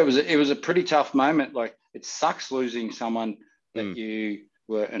it was a pretty tough moment. Like, it sucks losing someone that you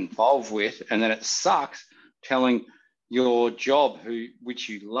were involved with, and then it sucks telling your job, which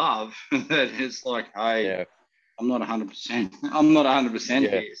you love, that it's like, hey, I'm not 100%. I'm not 100%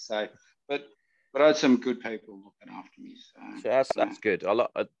 here. So, but I had some good people looking after me. So that's good.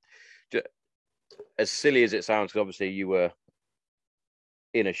 As silly as it sounds, because obviously you were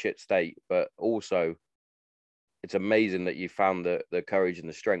in a shit state, but also it's amazing that you found the courage and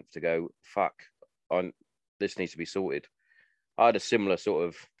the strength to go, fuck, this needs to be sorted. I had a similar sort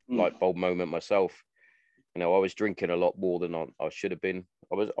of light bulb moment myself. I was drinking a lot more than I should have been.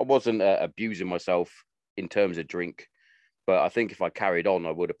 I wasn't abusing myself in terms of drink, but I think if I carried on,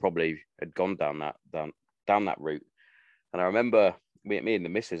 I would have probably had gone down that route. And I remember me and the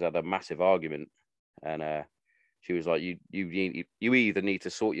missus had a massive argument, and she was like, "You either need to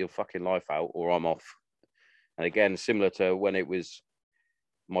sort your fucking life out, or I'm off." And again, similar to when it was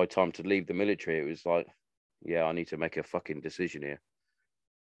my time to leave the military, it was like, yeah, I need to make a fucking decision here.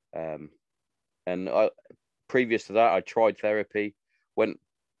 And previous to that, I tried therapy, went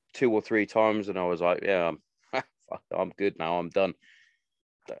 2 or 3 times, and I was like, yeah, I'm good now. I'm done.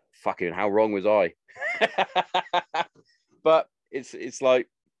 Fucking, how wrong was I? But it's like,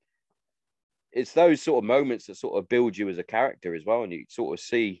 it's those sort of moments that sort of build you as a character as well. And you sort of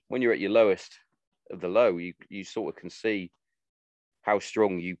see when you're at your lowest of the low, you sort of can see how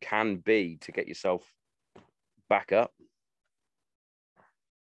strong you can be to get yourself back up.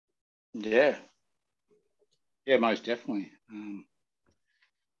 Yeah, most definitely.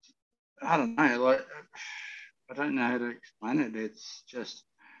 I don't know, like I don't know how to explain it. It's just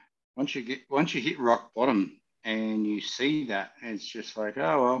once you hit rock bottom and you see that, it's just like,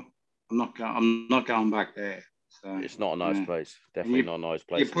 oh well, I'm not going back there. So It's not a nice yeah. place. Definitely not a nice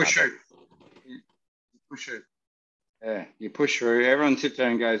place. You push through. You push through. Yeah, you push through. Everyone sits there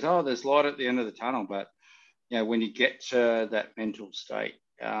and goes, "Oh, there's light at the end of the tunnel." But when you get to that mental state,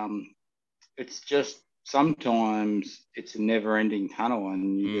 it's just sometimes it's a never-ending tunnel,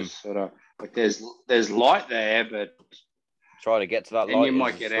 and you just sort of like there's light there, but trying to get to that and light, you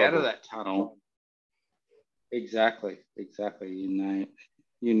might get out of struggle. that tunnel. Exactly.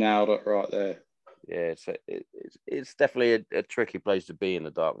 You nailed it right there. Yeah, it's definitely a tricky place to be in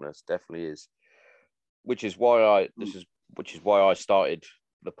the darkness. Definitely is. Which is why I started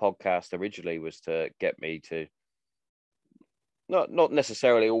the podcast originally, was to get me to not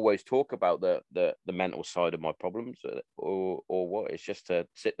necessarily always talk about the mental side of my problems or what. It's just to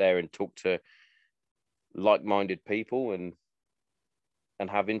sit there and talk to like-minded people and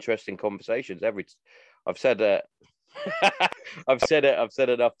have interesting conversations. I've said that I've said it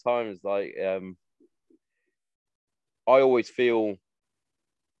enough times. Like I always feel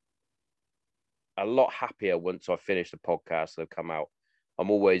a lot happier once I finish the podcast that have come out. I'm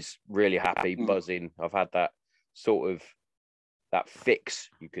always really happy, buzzing. I've had that sort of that fix,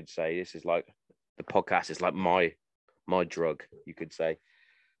 you could say. This is like the podcast is like my drug, you could say.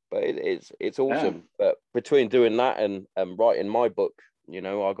 But it's awesome. Yeah. But between doing that and writing my book,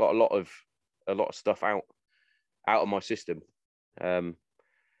 I got a lot of stuff out of my system. How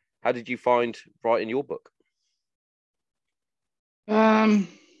did you find writing your book?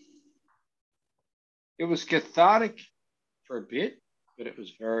 It was cathartic for a bit, but it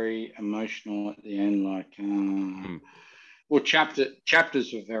was very emotional at the end. Like, well,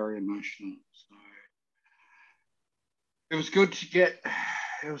 chapters were very emotional. So it was good to get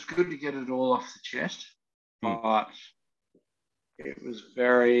it all off the chest, but it was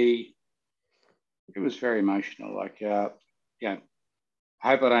very emotional. Like, I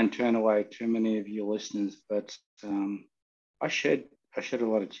hope I don't turn away too many of your listeners, but I shed a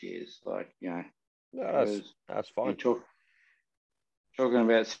lot of tears. Like, that's fine. Talking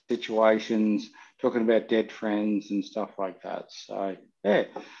about situations, talking about dead friends and stuff like that. So yeah,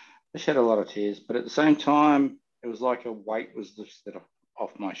 I shed a lot of tears, but at the same time, it was like a weight was lifted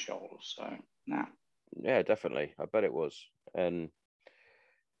off my shoulders. So nah. Yeah, definitely. I bet it was. And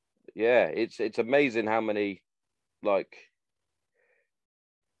yeah, it's amazing how many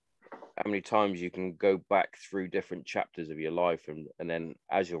times you can go back through different chapters of your life, and then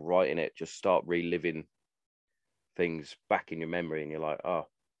as you're writing it, just start reliving things back in your memory, and you're like, oh,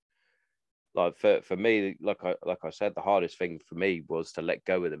 like for me, like I said, the hardest thing for me was to let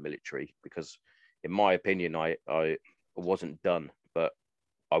go of the military, because in my opinion, I wasn't done, but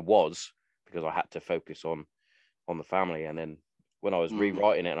I was, because I had to focus on the family. And then when I was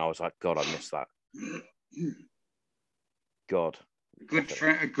rewriting it, and I was like, God, I missed that. God. A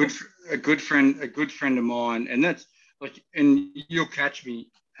good friend of mine, and that's like, and you'll catch me,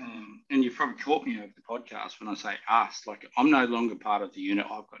 and you've probably caught me over the podcast when I say us. Like, I'm no longer part of the unit.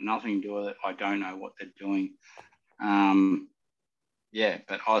 I've got nothing to do with it. I don't know what they're doing.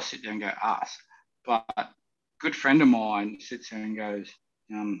 But I sit there and go us. But a good friend of mine sits there and goes,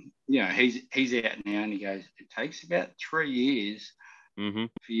 he's out now, and he goes, it takes about 3 years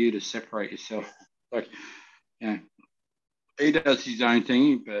for you to separate yourself. Like, he does his own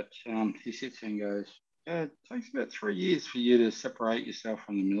thing, but he sits there and goes, yeah, it takes about 3 years for you to separate yourself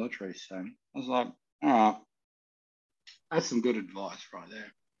from the military. So I was like, all right, that's some good advice right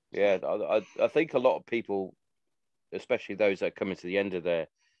there. Yeah, I think a lot of people, especially those that are coming to the end of their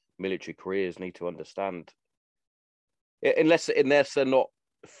military careers, need to understand unless they're not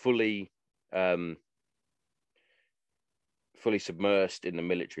fully fully submersed in the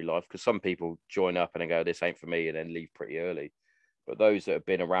military life, because some people join up and then go, this ain't for me, and then leave pretty early. But those that have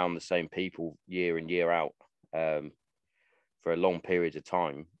been around the same people year in, year out, for a long period of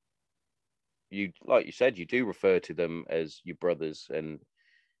time, you, like you said, you do refer to them as your brothers, and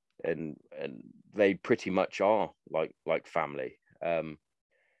they pretty much are like family. And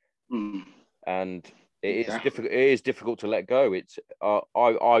it is difficult. It is difficult to let go. It's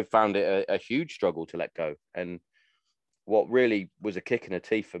I found it a huge struggle to let go. And what really was a kick in the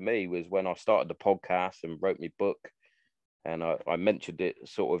teeth for me was when I started the podcast and wrote my book, and I mentioned it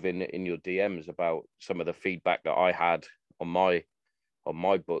sort of in your DMs about some of the feedback that I had on my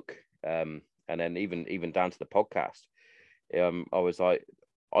book, and then even down to the podcast. I was like,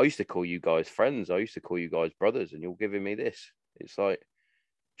 I used to call you guys friends. I used to call you guys brothers, and you're giving me this. It's like,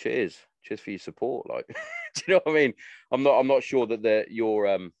 cheers for your support. Like, do you know what I mean? I'm not sure that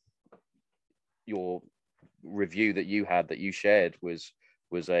your review that you had, that you shared, was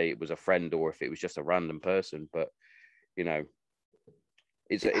a friend, or if it was just a random person. But you know,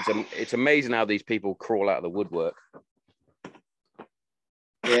 it's amazing how these people crawl out of the woodwork.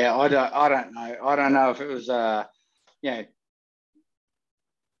 Yeah, I don't know. I don't know if it was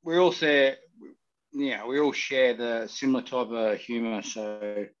we all say, we all share the similar type of humor.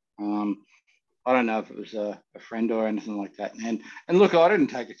 So I don't know if it was a friend or anything like that. And look, I didn't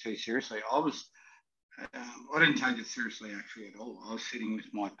take it too seriously. I didn't take it seriously actually at all. I was sitting with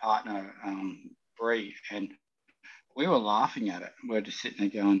my partner, Bree, and we were laughing at it. We were just sitting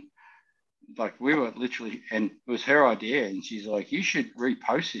there going, like, we were literally, and it was her idea, and she's like, you should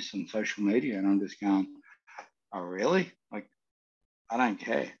repost this on social media. And I'm just going, oh really? Like, I don't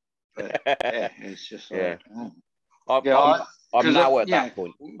care. But yeah, it's just like, yeah. I'm now at that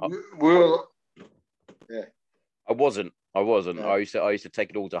point. I wasn't. Yeah. I used to take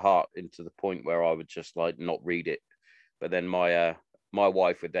it all to heart, into the point where I would just like not read it. But then my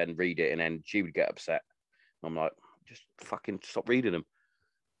wife would then read it, and then she would get upset. I'm like, just fucking stop reading them.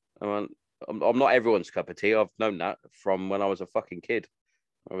 I'm not everyone's cup of tea. I've known that from when I was a fucking kid.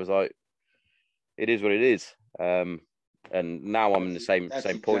 I was like, it is what it is. And now I'm in the same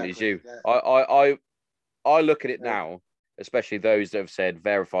point as you. I look at it now, especially those that have said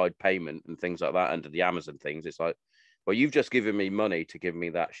verified payment and things like that under the Amazon things. It's like, well, you've just given me money to give me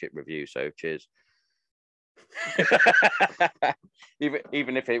that shit review, so cheers.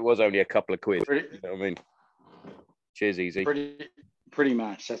 even if it was only a couple of quid, you know what I mean? Cheers, easy. Pretty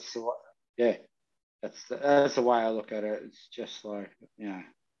much. That's the way. Yeah, that's the way I look at it. It's just like,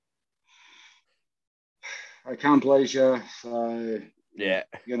 I can't please you, so yeah,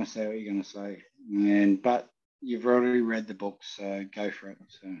 you're gonna say what you're gonna say, but you've already read the book, so go for it.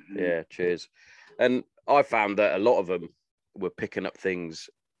 So yeah, cheers. And I found that a lot of them were picking up things,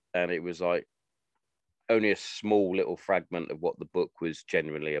 and it was like only a small little fragment of what the book was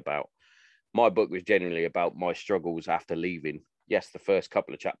genuinely about. My book was genuinely about my struggles after leaving. Yes, the first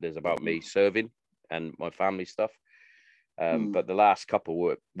couple of chapters about me serving and my family stuff. But the last couple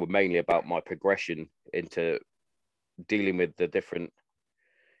were mainly about my progression into dealing with the different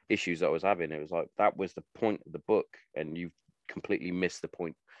issues I was having. It was like, that was the point of the book, and you've completely missed the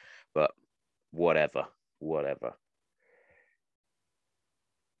point. But whatever.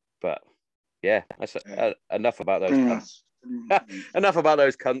 But yeah, that's enough about those cunts. Enough about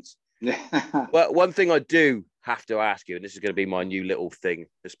those cunts. Well, one thing I do have to ask you, and this is going to be my new little thing,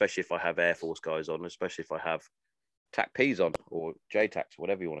 especially if I have Air Force guys on, especially if I have TAC-Ps on, or JTACs,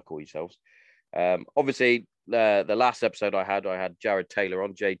 whatever you want to call yourselves. Obviously, the last episode I had Jared Taylor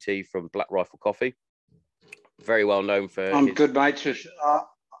on, JT from Black Rifle Coffee. Very well known for. I'm good mates with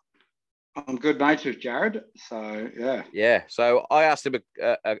Jared. So yeah. Yeah. So I asked him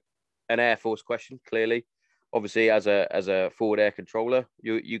an Air Force question. Clearly, obviously, as a forward air controller,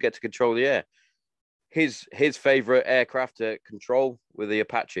 you get to control the air. His favorite aircraft to control were the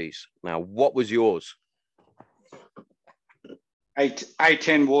Apaches. Now, what was yours?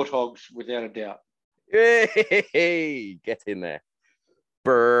 A-10 Warthogs, without a doubt. Hey, get in there.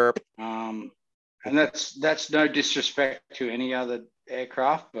 Burp. And that's no disrespect to any other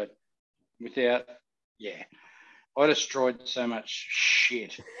aircraft, but I destroyed so much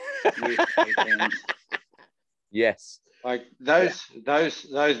shit with A-10s. Yes. Like those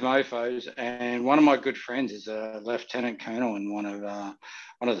mofos, and one of my good friends is a lieutenant colonel in one of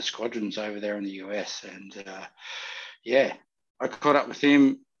the squadrons over there in the US, and I caught up with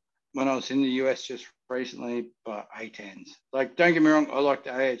him when I was in the US just recently. But A-10s, like, don't get me wrong, I like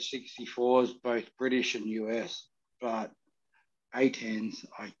the AH-64s, both British and US, but A-10s,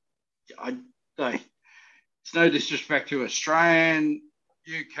 it's no disrespect to Australian,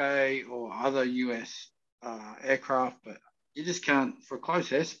 UK, or other US aircraft, but you just can't, for a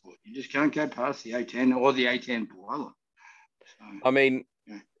close air support, you just can't go past the A10 or the A10 boiler. So, I mean,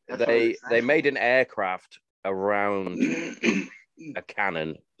 they made an aircraft around a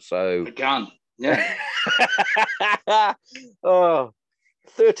cannon, so a gun, yeah. Oh,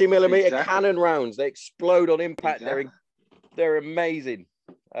 30 millimeter Exactly. cannon rounds. They explode on impact. Exactly. They're amazing.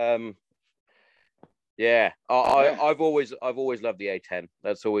 Yeah, I've always loved the A10.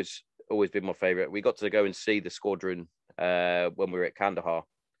 That's always been my favorite. We got to go and see the squadron when we were at Kandahar,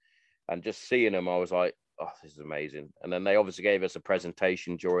 and just seeing them, I was like, oh, this is amazing. And then they obviously gave us a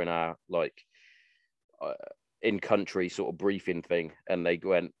presentation during our in country sort of briefing thing, and they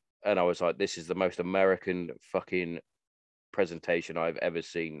went, and I was like, this is the most American fucking presentation I've ever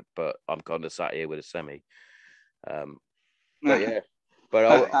seen. But I'm kind of sat here with a semi. But yeah,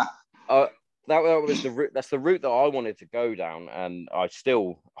 but that was that's the route that I wanted to go down, and I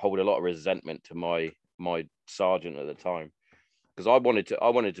still hold a lot of resentment to my sergeant at the time, because I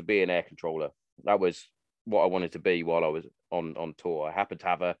wanted to be an air controller. That was what I wanted to be while I was on tour. I happened to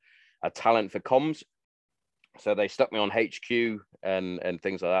have a talent for comms, so they stuck me on HQ and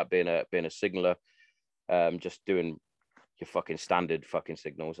things like that, being a signaler, just doing your fucking standard fucking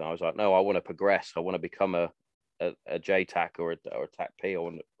signals. And I was like, no, I want to progress. I want to become a JTAC or a TAC P. I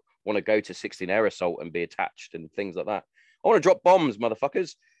want to go to 16 air assault and be attached and things like that. I want to drop bombs,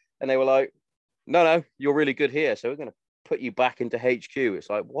 motherfuckers. And they were like, no, you're really good here, so we're going to put you back into HQ. It's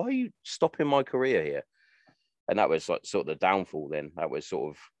like, why are you stopping my career here? And that was like sort of the downfall then. That was sort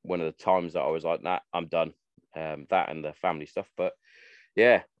of one of the times that I was like, nah, I'm done. That and the family stuff. But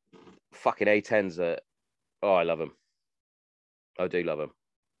yeah, fucking A10s I love them. I do love them.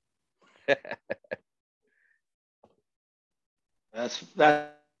 That's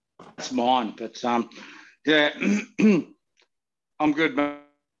mine. But yeah, I'm good,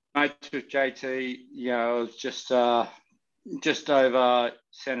 mates with JT. You know, I was just over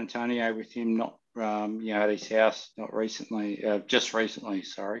San Antonio with him, not at his house, not recently, just recently,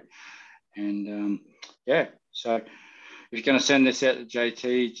 sorry. And yeah, so if you're going to send this out to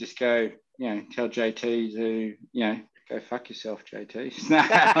JT, just go, tell JT to, go fuck yourself, JT. No,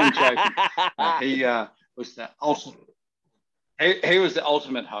 I'm joking. He was the ultimate. He was the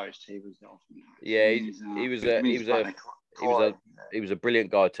ultimate host. He was the ultimate host. Yeah, he was a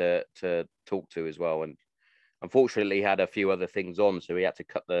brilliant guy to talk to as well. And unfortunately, he had a few other things on, so he had to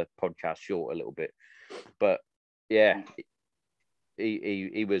cut the podcast short a little bit. But yeah,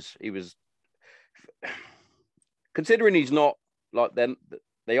 he was considering he's not like them.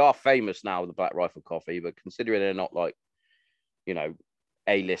 They are famous now, the Black Rifle Coffee, but considering they're not like,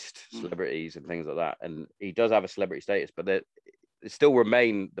 A-list celebrities and things like that, and he does have a celebrity status, but they still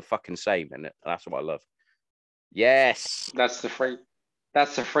remain the fucking same, and that's what I love. Yes, that's the free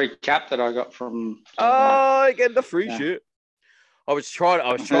cap that I got from. I get the free shit. I was trying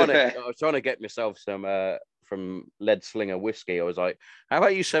to get myself some from Lead Slinger whiskey. I was like, how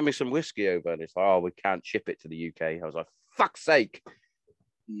about you send me some whiskey over? And it's like, oh, we can't ship it to the UK. I was like, fuck's sake.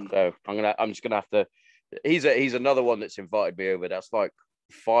 So I'm just gonna have to. He's another one that's invited me over. That's like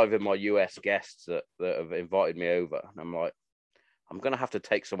 5 of my US guests that have invited me over. And I'm like, I'm gonna have to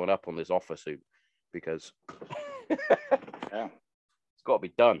take someone up on this offer soon, because yeah, it's got to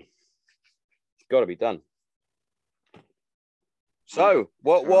be done. It's got to be done. So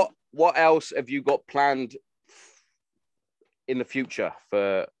what else have you got planned in the future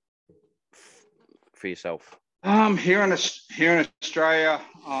for yourself? Here in Australia,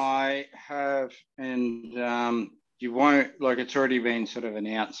 I have, and you won't, like, it's already been sort of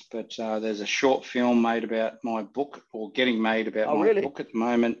announced, but there's a short film made about my book, or getting made about my book at the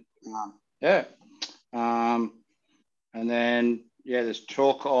moment. Yeah. And then, there's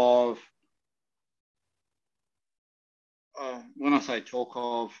talk of, when I say talk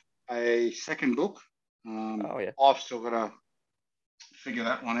of, a second book. I've still got to figure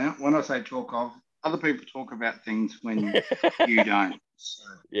that one out. When I say talk of, other people talk about things when you don't. So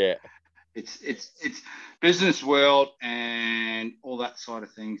yeah, it's business world, and all that side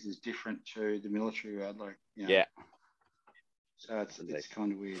of things is different to the military world. Like, yeah. So it's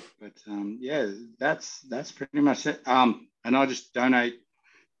kind of weird, but that's pretty much it. And I just donate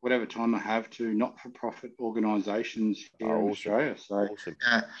whatever time I have to not-for-profit organisations here in Australia. So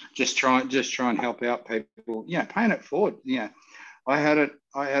just try and help out people. Paying it forward. I had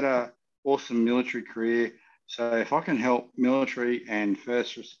a awesome military career. So if I can help military and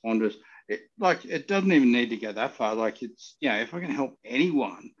first responders, it doesn't even need to go that far. Like, it's, if I can help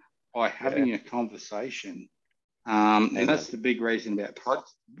anyone by having a conversation, and that's the big reason about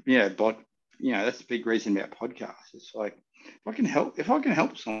that's the big reason about podcasts. It's like if I can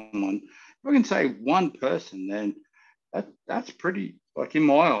help someone, if I can save one person, then that's pretty, like, in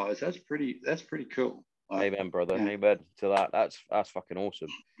my eyes, that's pretty cool. Like, Amen, brother. yeah. Amen to that. That's fucking awesome.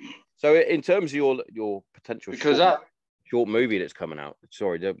 So in terms of your potential Because short movie that's coming out,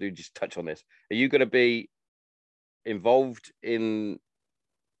 sorry, do just touch on this. Are you going to be involved in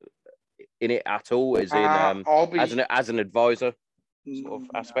it at all? As in I'll be as an advisor sort of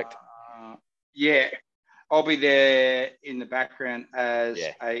aspect? Yeah, I'll be there in the background as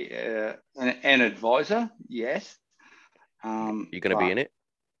an advisor. Yes. You're going to be in it?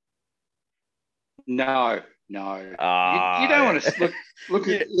 No. You don't want to look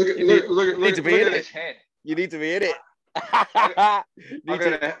at his head. You need to be in it. I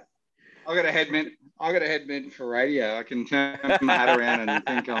got a head meant for radio. I can turn my hat around and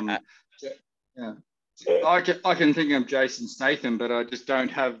think I can think I'm Jason Statham, but I just don't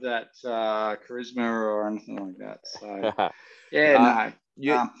have that charisma or anything like that. So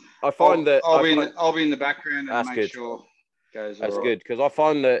no. I find that I'll be in the background and make sure it goes. That's good, because I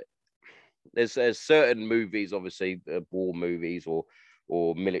find that there's certain movies, obviously war movies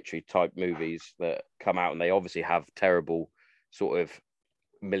or military type movies, that come out and they obviously have terrible sort of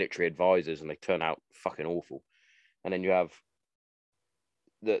military advisors and they turn out fucking awful. And then you have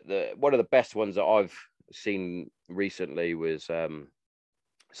the one of the best ones that I've seen recently was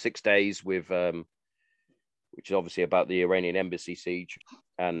 6 Days, with which is obviously about the Iranian embassy siege,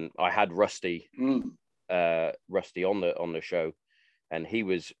 and I had Rusty on the show, and he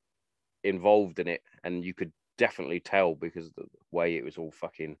was involved in it, and you could definitely tell because of the way it was all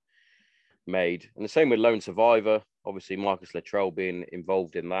fucking made. And the same with Lone Survivor, obviously Marcus Luttrell being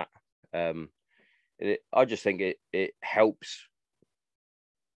involved in that. I just think it helps.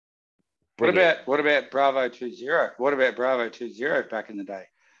 What about Bravo 20? What about Bravo 20 back in the day?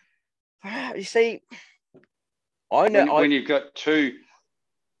 You see, I know when you've got two,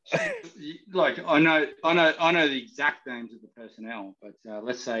 like I know the exact names of the personnel, but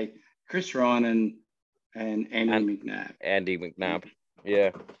let's say Chris Ryan and Andy McNabb. Andy McNabb, yeah.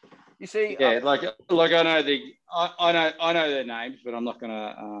 You see, like I know their names, but I'm not going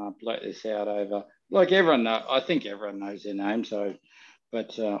to blurt this out over. Like everyone know, I think everyone knows their names, so.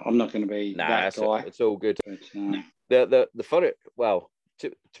 But I'm not going to be that guy. It's all good. But, the funny, well,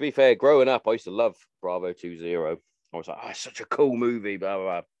 to be fair, growing up, I used to love Bravo 20. I was like, it's such a cool movie, blah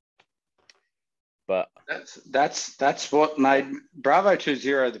blah blah. But that's what made Bravo 20,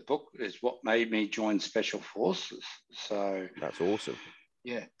 the book, is what made me join Special Forces. So that's awesome.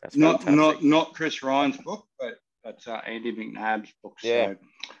 Yeah, that's not Chris Ryan's book, but Andy McNabb's book. Yeah.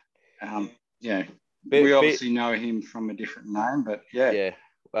 So we obviously know him from a different name, but yeah.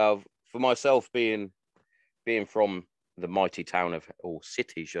 Well, for myself, being from the mighty town of, or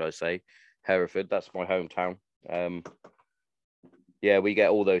city, should I say, Hereford, that's my hometown. We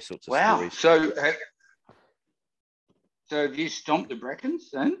get all those sorts of stories. So have you stomped the Brecons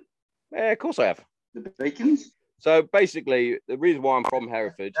then? Yeah, of course I have. The Beacons. So basically, the reason why I'm from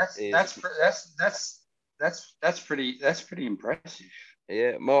Hereford that's pretty impressive.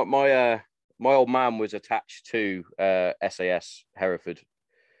 Yeah, my old man was attached to SAS Hereford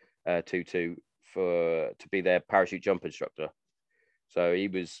 22 to be their parachute jump instructor. So he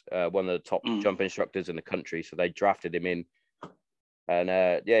was one of the top jump instructors in the country. So they drafted him in,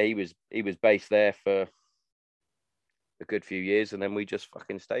 and he was based there for a good few years, and then we just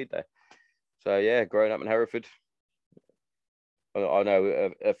fucking stayed there. So yeah, growing up in Hereford, I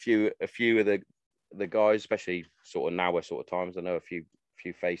know a few of the guys, especially sort of now sort of times. I know a few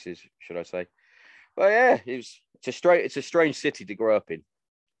faces, should I say? But yeah, it's a strange city to grow up in.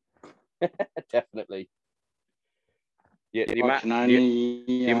 Definitely. Yeah, the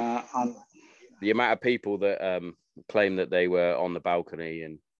amount of people that claim that they were on the balcony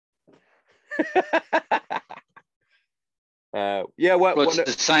and it's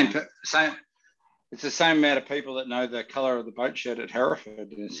the same. It's the same amount of people that know the colour of the boat shirt at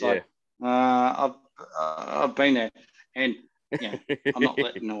Hereford. And it's like I've been there, and I'm not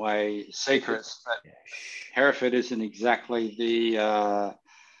letting away secrets, but Hereford isn't exactly the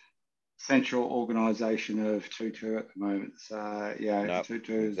central organisation of Tutu at the moment. So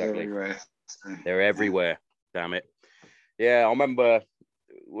Tutu is everywhere. So. They're everywhere. Damn it. Yeah, I remember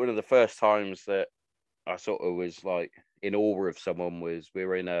one of the first times that I sort of was like in awe of someone was we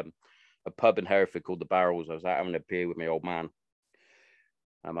were in a pub in Hereford called the Barrels. I was out having a beer with my old man,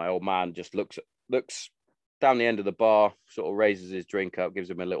 and my old man just looks down the end of the bar, sort of raises his drink up, gives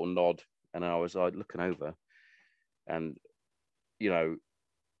him a little nod, and I was like looking over, and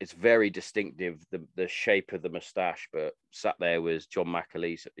it's very distinctive, the shape of the moustache. But sat there was John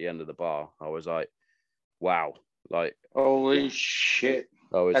McAleese at the end of the bar. I was like, wow, like Holy shit!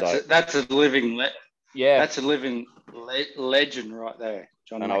 I was like, That's a living yeah, that's a living legend right there,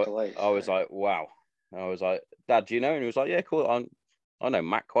 John and McAleese. I was like, wow. I was like, Dad, do you know? And he was like, yeah, cool. I know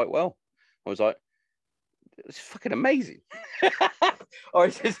Mac quite well. I was like, it's fucking amazing. I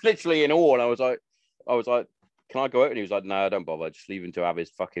was just literally in awe, and I was like, can I go out? And he was like, no, don't bother. Just leave him to have his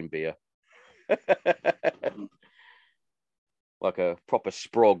fucking beer. Like a proper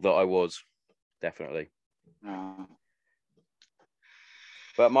sprog that I was, definitely.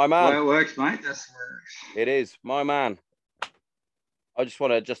 But my man, well, it works, mate. That's works. it is my man. I just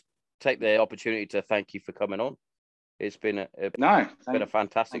want to take the opportunity to thank you for coming on. It's been a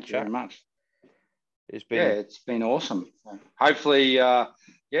fantastic thank you chat. very much. It's been awesome. Hopefully,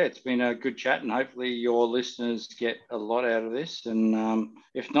 it's been a good chat, and hopefully your listeners get a lot out of this. And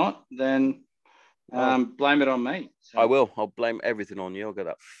if not, then blame it on me. So. I will. I'll blame everything on you. I'll go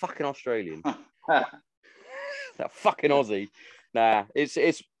that fucking Australian, that fucking Aussie. Nah, it's.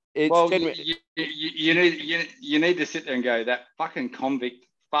 Well, you need to sit there and go, that fucking convict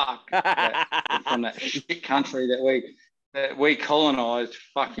fuck from that shit country that we colonised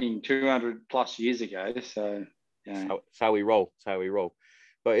fucking 200 plus years ago. So yeah, it's how we roll. It's how we roll.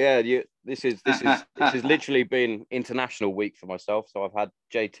 But yeah, this has literally been international week for myself. So I've had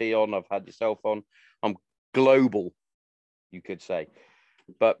JT on, I've had yourself on. I'm global, you could say.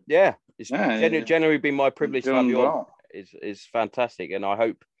 But yeah, it's generally been my privilege to have you on. It's fantastic, and I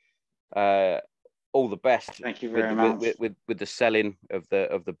hope all the best. Thank you very much. With the selling of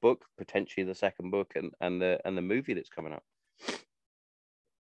the book, potentially the second book, and the movie that's coming up.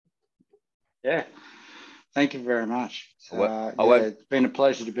 Yeah, thank you very much. It's been a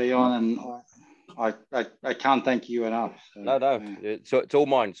pleasure to be on, and I can't thank you enough. So, no, it's all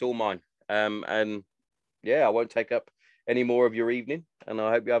mine. It's all mine. And yeah, I won't take up any more of your evening, and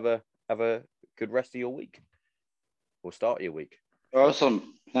I hope you have a good rest of your week. Or start of your week.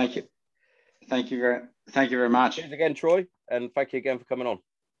 Awesome. Thank you. Thank you very much. Cheers again, Troy, and thank you again for coming on.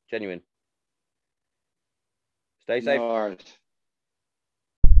 Genuine. Stay safe. No worries.